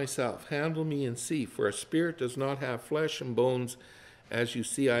I myself. Handle me and see, for a spirit does not have flesh and bones, as you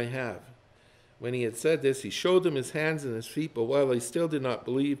see I have." When he had said this, he showed them his hands and his feet, but while they still did not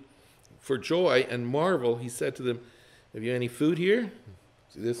believe, for joy and marvel, he said to them, "Have you any food here?"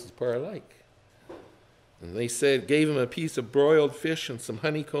 See, this is the part I like. And they gave him a piece of broiled fish and some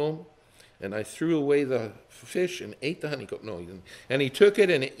honeycomb, and I threw away the fish and ate the honeycomb. No, he didn't. And he took it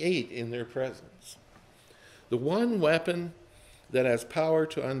and ate in their presence. The one weapon that has power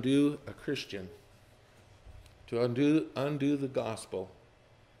to undo a Christian, to undo the gospel,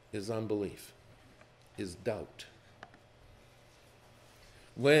 is unbelief, is doubt.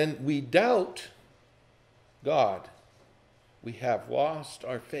 When we doubt God, we have lost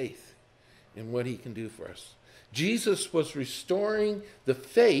our faith in what he can do for us. Jesus was restoring the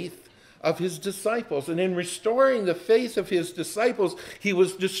faith of his disciples, and in restoring the faith of his disciples, he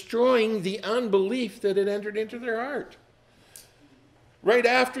was destroying the unbelief that had entered into their heart. Right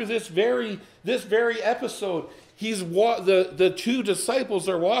after this very episode, the two disciples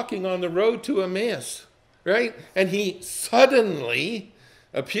are walking on the road to Emmaus, right? And he suddenly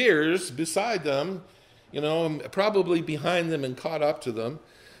appears beside them, probably behind them and caught up to them,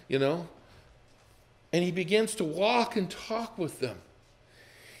 and he begins to walk and talk with them.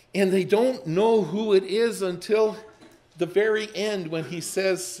 And they don't know who it is until the very end when he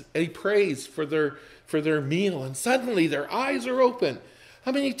prays for their meal, and suddenly their eyes are open.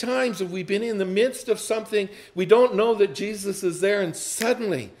 How many times have we been in the midst of something, we don't know that Jesus is there, and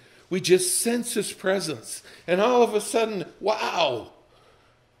suddenly we just sense his presence, and all of a sudden, wow,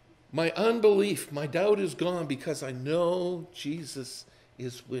 My unbelief, my doubt is gone because I know Jesus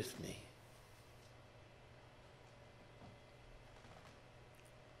is with me.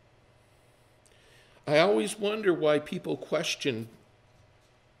 I always wonder why people question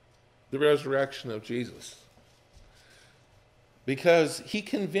the resurrection of Jesus. Because he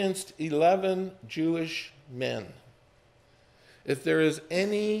convinced 11 Jewish men. If there is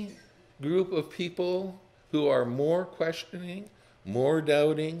any group of people who are more questioning, more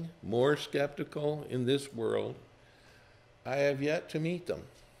doubting, more skeptical in this world, I have yet to meet them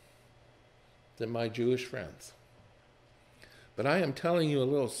than my Jewish friends. But I am telling you a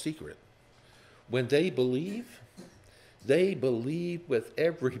little secret. When they believe with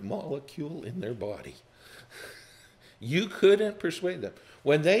every molecule in their body. You couldn't persuade them.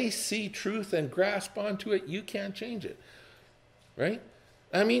 When they see truth and grasp onto it, you can't change it. Right?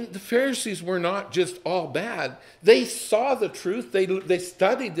 I mean, the Pharisees were not just all bad. They saw the truth. They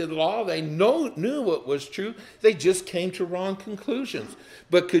studied the law. They knew what was true. They just came to wrong conclusions.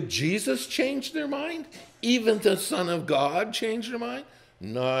 But could Jesus change their mind? Even the Son of God change their mind?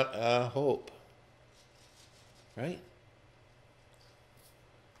 Not a hope. Right?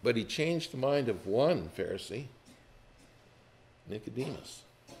 But he changed the mind of one Pharisee, Nicodemus.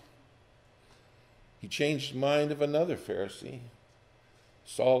 He changed the mind of another Pharisee,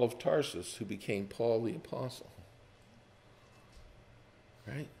 Saul of Tarsus, who became Paul the Apostle.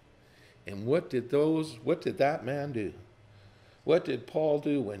 Right? And what did that man do? What did Paul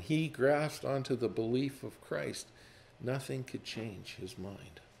do when he grasped onto the belief of Christ? Nothing could change his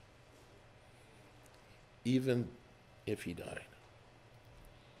mind, even if he died.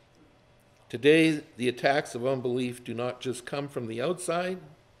 Today, the attacks of unbelief do not just come from the outside,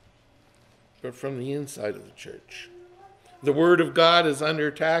 but from the inside of the church. The Word of God is under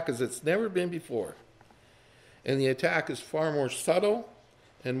attack as it's never been before. And the attack is far more subtle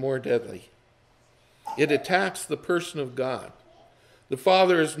and more deadly. It attacks the person of God. The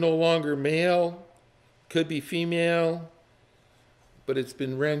Father is no longer male, could be female, but it's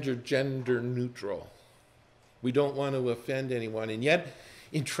been rendered gender neutral. We don't want to offend anyone. And yet,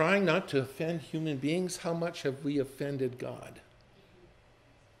 in trying not to offend human beings, how much have we offended God?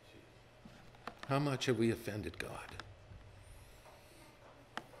 How much have we offended God?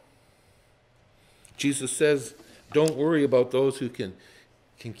 Jesus says, don't worry about those who can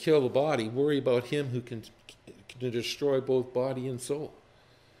kill the body. Worry about him who can destroy both body and soul.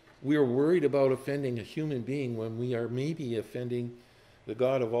 We are worried about offending a human being when we are maybe offending the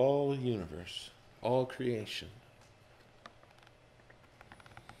God of all the universe, all creation.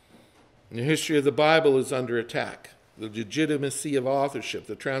 The history of the Bible is under attack. The legitimacy of authorship,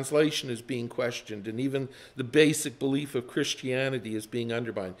 the translation is being questioned, and even the basic belief of Christianity is being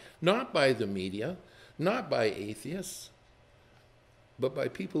undermined. Not by the media, not by atheists, but by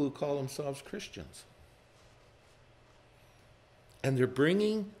people who call themselves Christians. And they're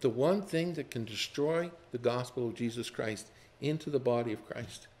bringing the one thing that can destroy the gospel of Jesus Christ into the body of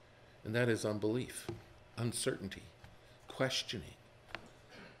Christ, and that is unbelief, uncertainty, questioning.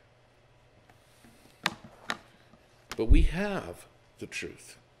 But we have the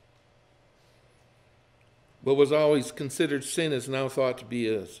truth. What was always considered sin is now thought to be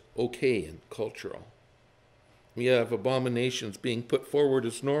as okay and cultural. We have abominations being put forward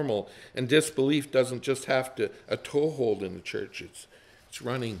as normal, and disbelief doesn't just have a toehold in the church. It's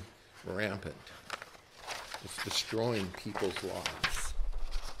running rampant. It's destroying people's lives.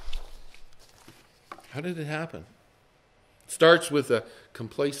 How did it happen? It starts with a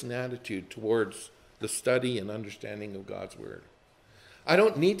complacent attitude towards the study and understanding of God's Word. I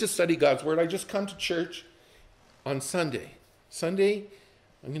don't need to study God's Word. I just come to church on Sunday. Sunday,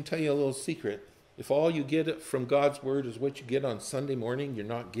 I'm going to tell you a little secret. If all you get from God's Word is what you get on Sunday morning, you're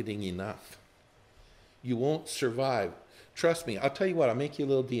not getting enough. You won't survive. Trust me. I'll tell you what. I'll make you a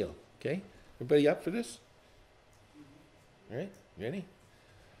little deal. Okay? Everybody up for this? All right? Ready?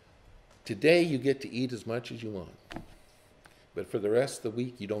 Today you get to eat as much as you want. But for the rest of the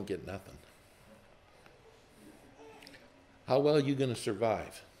week, you don't get nothing. How well are you going to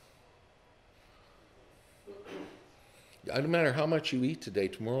survive? It doesn't matter how much you eat today,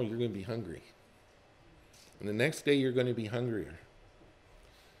 tomorrow you're going to be hungry. And the next day you're going to be hungrier.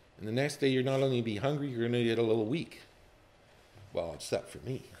 And the next day you're not only going to be hungry, you're going to get a little weak. Well, except for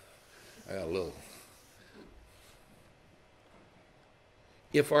me. I got a little.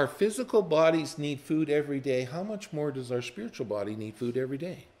 If our physical bodies need food every day, how much more does our spiritual body need food every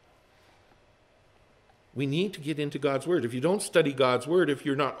day? We need to get into God's Word. If you don't study God's Word, if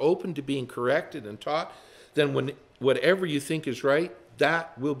you're not open to being corrected and taught, then whatever you think is right,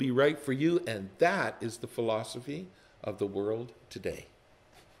 that will be right for you, and that is the philosophy of the world today.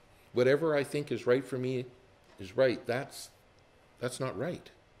 whatever I think is right for me is right. That's not right.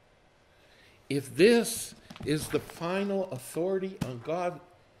 If this is the final authority on God,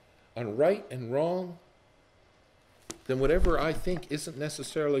 on right and wrong, then whatever I think isn't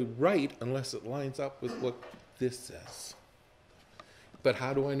necessarily right unless it lines up with what this says. But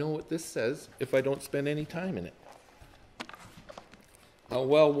how do I know what this says if I don't spend any time in it? How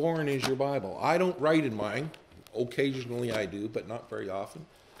well worn is your Bible? I don't write in mine. Occasionally I do, but not very often.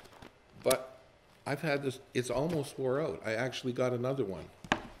 But I've had this, it's almost wore out. I actually got another one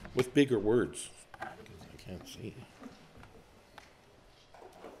with bigger words. I can't see.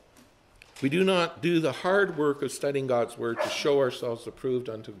 We do not do the hard work of studying God's word to show ourselves approved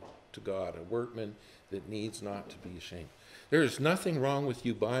unto God, a workman that needs not to be ashamed. There is nothing wrong with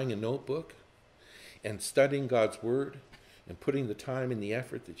you buying a notebook and studying God's word and putting the time and the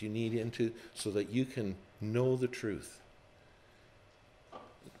effort that you need into so that you can know the truth.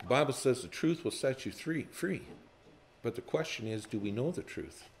 The Bible says the truth will set you free. But the question is, do we know the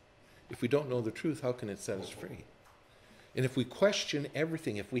truth? If we don't know the truth, how can it set us free? And if we question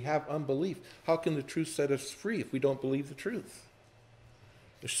everything, if we have unbelief, how can the truth set us free if we don't believe the truth?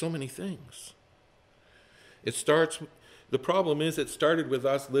 There's so many things. The problem is it started with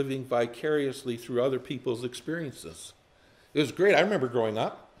us living vicariously through other people's experiences. It was great. I remember growing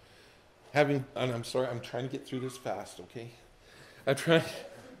up, and I'm sorry, I'm trying to get through this fast, okay?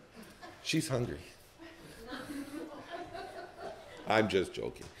 She's hungry. I'm just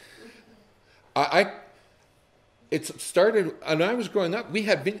joking. It started, and I was growing up, we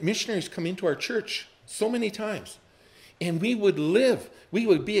had missionaries come into our church so many times. And we would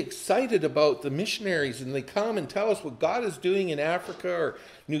be excited about the missionaries, and they come and tell us what God is doing in Africa or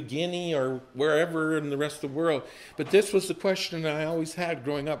New Guinea or wherever in the rest of the world. But this was the question I always had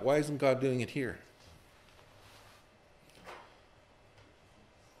growing up: why isn't God doing it here?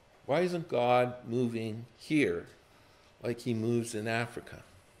 Why isn't God moving here like he moves in Africa,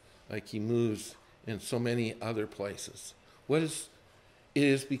 like he moves in so many other places? It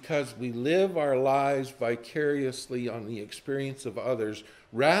is because we live our lives vicariously on the experience of others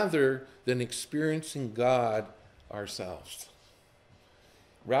rather than experiencing God ourselves.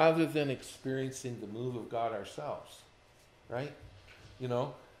 Rather than experiencing the move of God ourselves. Right? You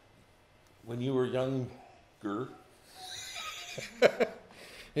know, when you were younger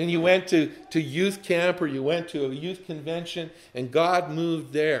and you went to youth camp or you went to a youth convention and God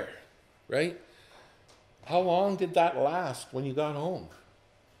moved there. Right? How long did that last when you got home?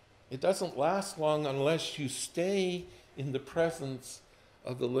 It doesn't last long unless you stay in the presence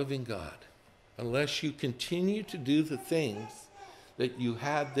of the living God. Unless you continue to do the things that you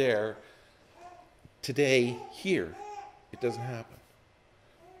had there today here. It doesn't happen.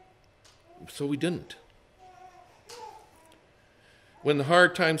 So we didn't. When the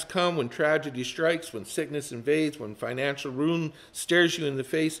hard times come, when tragedy strikes, when sickness invades, when financial ruin stares you in the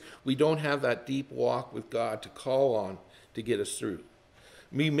face, we don't have that deep walk with God to call on to get us through.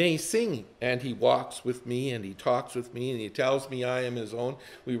 We may sing, and he walks with me, and he talks with me, and he tells me I am his own.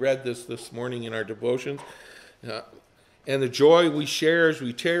 We read this morning in our devotions. And the joy we share as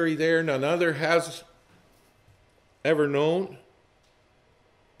we tarry there, none other has ever known.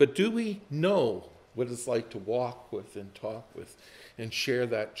 But do we know what it's like to walk with and talk with and share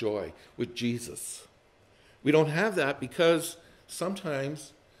that joy with Jesus? We don't have that because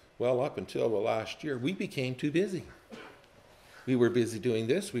sometimes, well, up until the last year, we became too busy. We were busy doing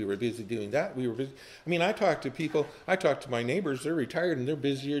this, we were busy doing that, we were busy. I mean, I talk to people, I talk to my neighbors, they're retired and they're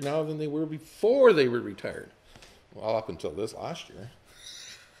busier now than they were before they were retired. Well, up until this last year.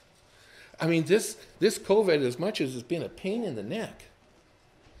 I mean, this COVID, as much as it's been a pain in the neck,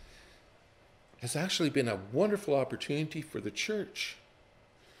 has actually been a wonderful opportunity for the church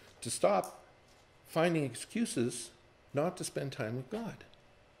to stop finding excuses not to spend time with God.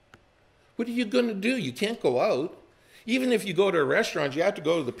 What are you going to do? You can't go out. Even if you go to a restaurant, you have to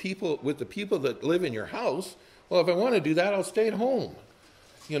go to the people that live in your house. Well, if I want to do that, I'll stay at home.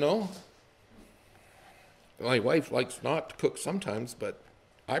 You know? My wife likes not to cook sometimes, but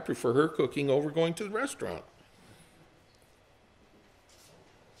I prefer her cooking over going to the restaurant.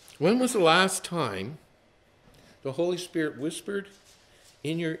 When was the last time the Holy Spirit whispered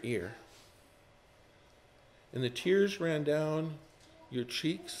in your ear and the tears ran down your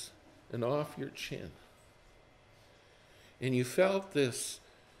cheeks and off your chin? And you felt this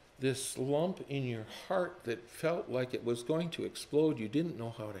lump in your heart that felt like it was going to explode. You didn't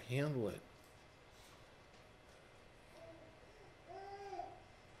know how to handle it.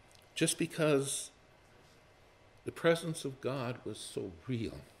 Just because the presence of God was so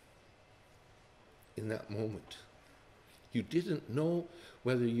real in that moment. You didn't know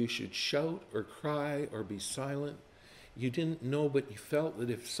whether you should shout or cry or be silent. You didn't know, but you felt that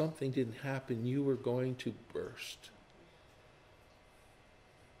if something didn't happen, you were going to burst.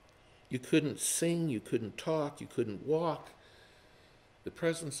 You couldn't sing, you couldn't talk, you couldn't walk. The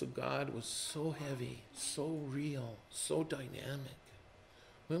presence of God was so heavy, so real, so dynamic.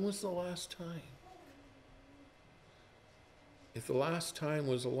 When was the last time? If the last time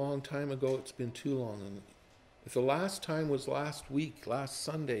was a long time ago, it's been too long. And if the last time was last week, last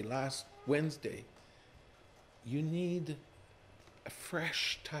Sunday, last Wednesday, you need a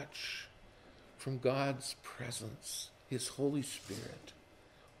fresh touch from God's presence, His Holy Spirit.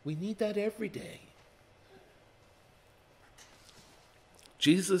 We need that every day.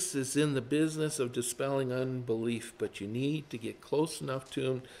 Jesus is in the business of dispelling unbelief, but you need to get close enough to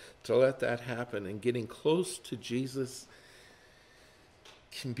Him to let that happen. And getting close to Jesus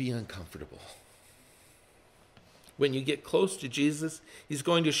can be uncomfortable. When you get close to Jesus, He's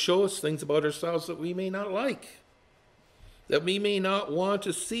going to show us things about ourselves that we may not like, that we may not want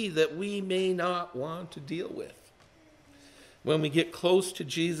to see, that we may not want to deal with. When we get close to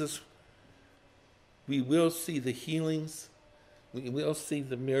Jesus, we will see the healings, we will see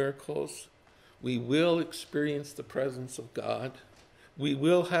the miracles, we will experience the presence of God. We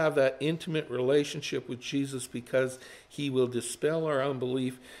will have that intimate relationship with Jesus because He will dispel our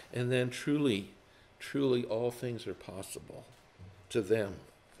unbelief, and then truly, truly all things are possible to them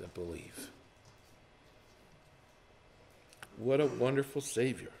that believe. What a wonderful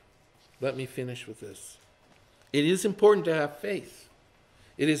Savior. Let me finish with this. It is important to have faith.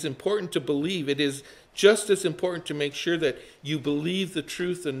 It is important to believe. It is just as important to make sure that you believe the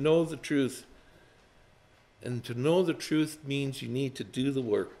truth and know the truth. And to know the truth means you need to do the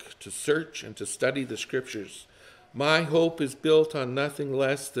work, to search and to study the Scriptures. My hope is built on nothing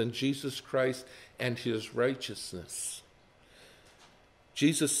less than Jesus Christ and His righteousness.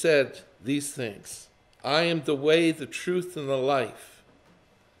 Jesus said these things, I am the way, the truth, and the life.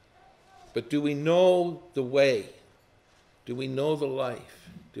 But do we know the way? Do we know the life?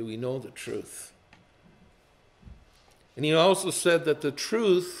 Do we know the truth? And He also said that the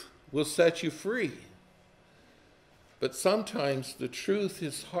truth will set you free. But sometimes the truth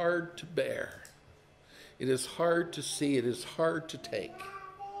is hard to bear. It is hard to see. It is hard to take.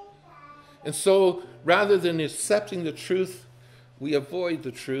 And so, rather than accepting the truth, we avoid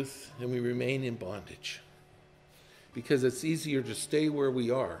the truth and we remain in bondage. Because it's easier to stay where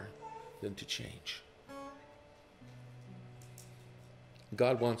we are than to change.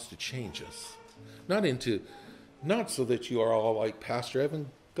 God wants to change us. Not so that you are all like Pastor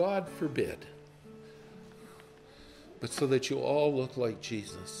Evan, God forbid. But so that you all look like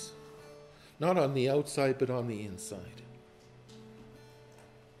Jesus. Not on the outside, but on the inside.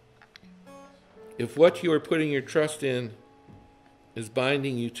 If what you are putting your trust in is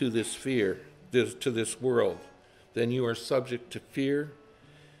binding you to this fear, to this world, then you are subject to fear,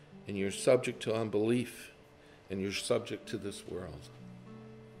 and you're subject to unbelief, and you're subject to this world.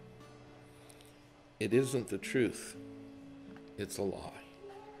 It isn't the truth. It's a lie.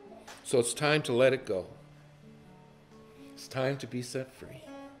 So it's time to let it go. It's time to be set free.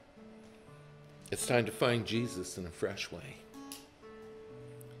 It's time to find Jesus in a fresh way.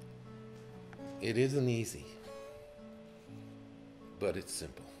 It isn't easy, but it's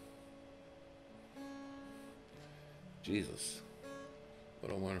simple. Jesus,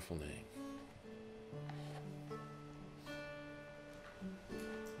 what a wonderful name.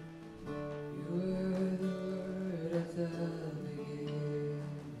 You were the Word at the beginning,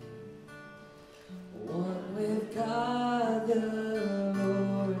 one with God the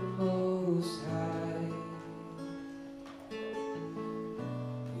Lord Most High.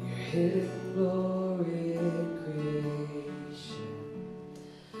 Your hidden glory in creation,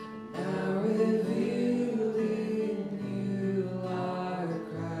 now revealed in you are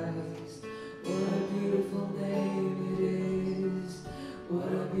Christ. What a beautiful name it is.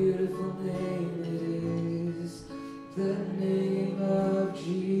 What a beautiful name it is. The name of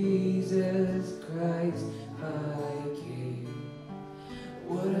Jesus Christ, my King.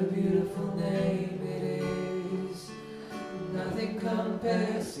 What a beautiful name it is. Nothing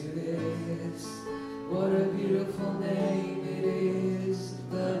compares to this. What a beautiful name it is.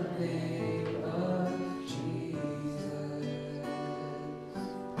 The name of Jesus.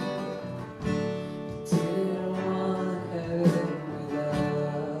 Didn't want heaven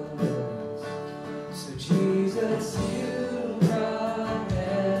without us. So Jesus, you brought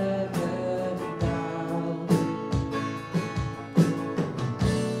heaven down.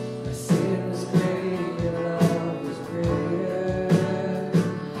 My sin was great, your love was greater.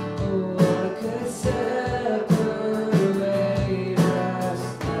 Oh, what could separate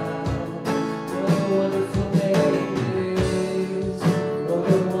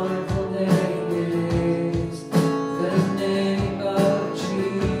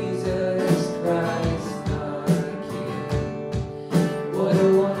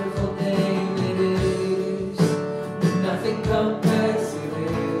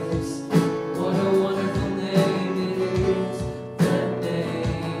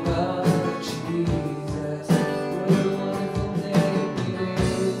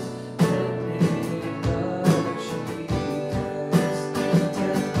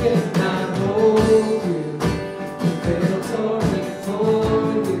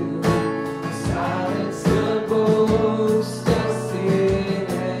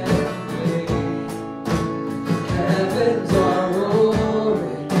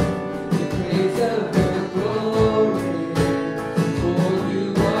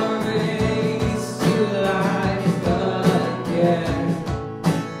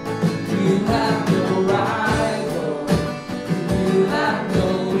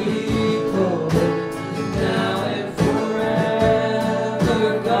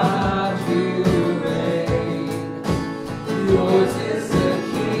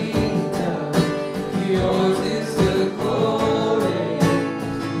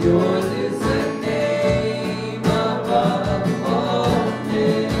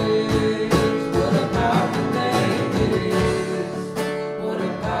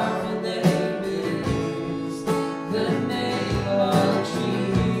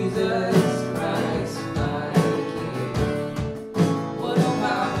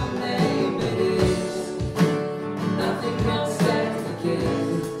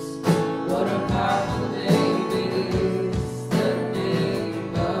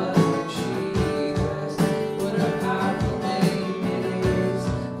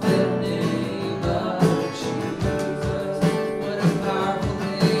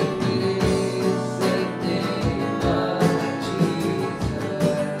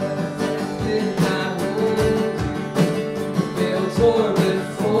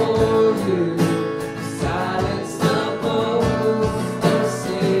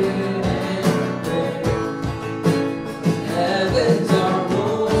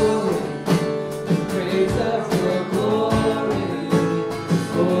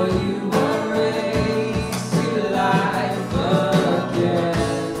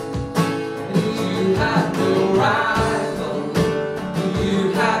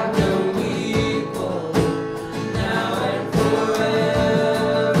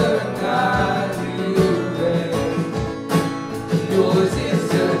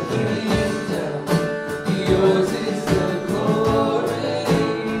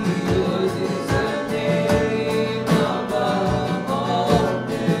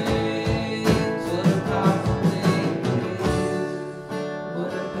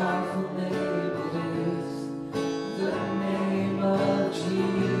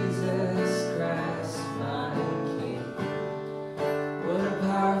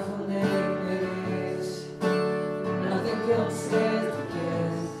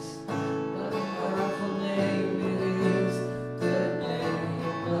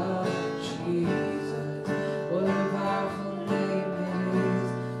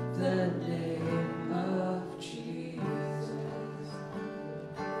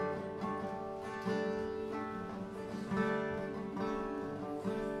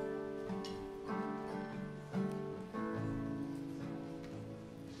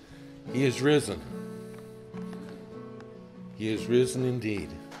He is risen. He is risen indeed.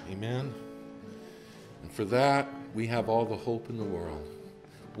 Amen. And for that, we have all the hope in the world.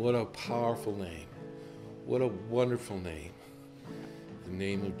 What a powerful name. What a wonderful name. The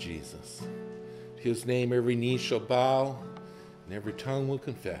name of Jesus. His name every knee shall bow and every tongue will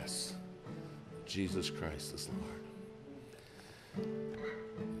confess Jesus Christ is Lord.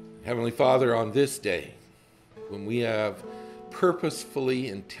 Heavenly Father, on this day, when we have purposefully,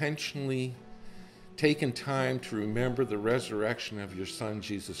 intentionally taken time to remember the resurrection of your Son,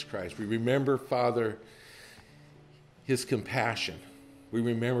 Jesus Christ, we remember, Father, his compassion. We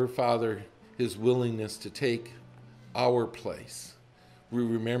remember, Father, his willingness to take our place. We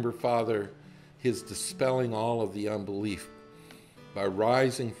remember, Father, his dispelling all of the unbelief by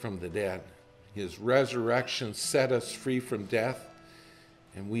rising from the dead. His resurrection set us free from death,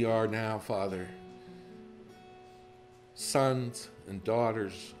 and we are now, Father, sons and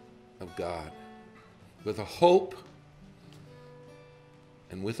daughters of God, with a hope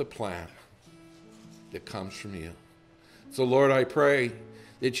and with a plan that comes from you. So, Lord, I pray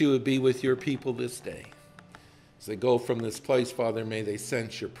that you would be with your people this day. As they go from this place, Father, may they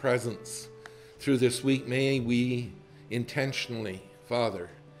sense your presence. Through this week, may we intentionally, Father,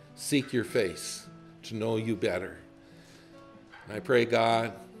 seek your face to know you better. And I pray,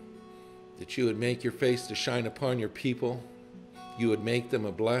 God, that you would make your face to shine upon your people. You would make them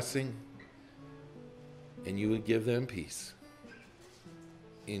a blessing, and you would give them peace.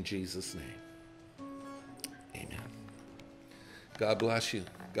 In Jesus' name, amen. God bless you.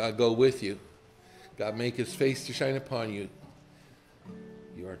 God go with you. God make his face to shine upon you.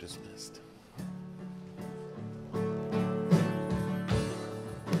 You are dismissed.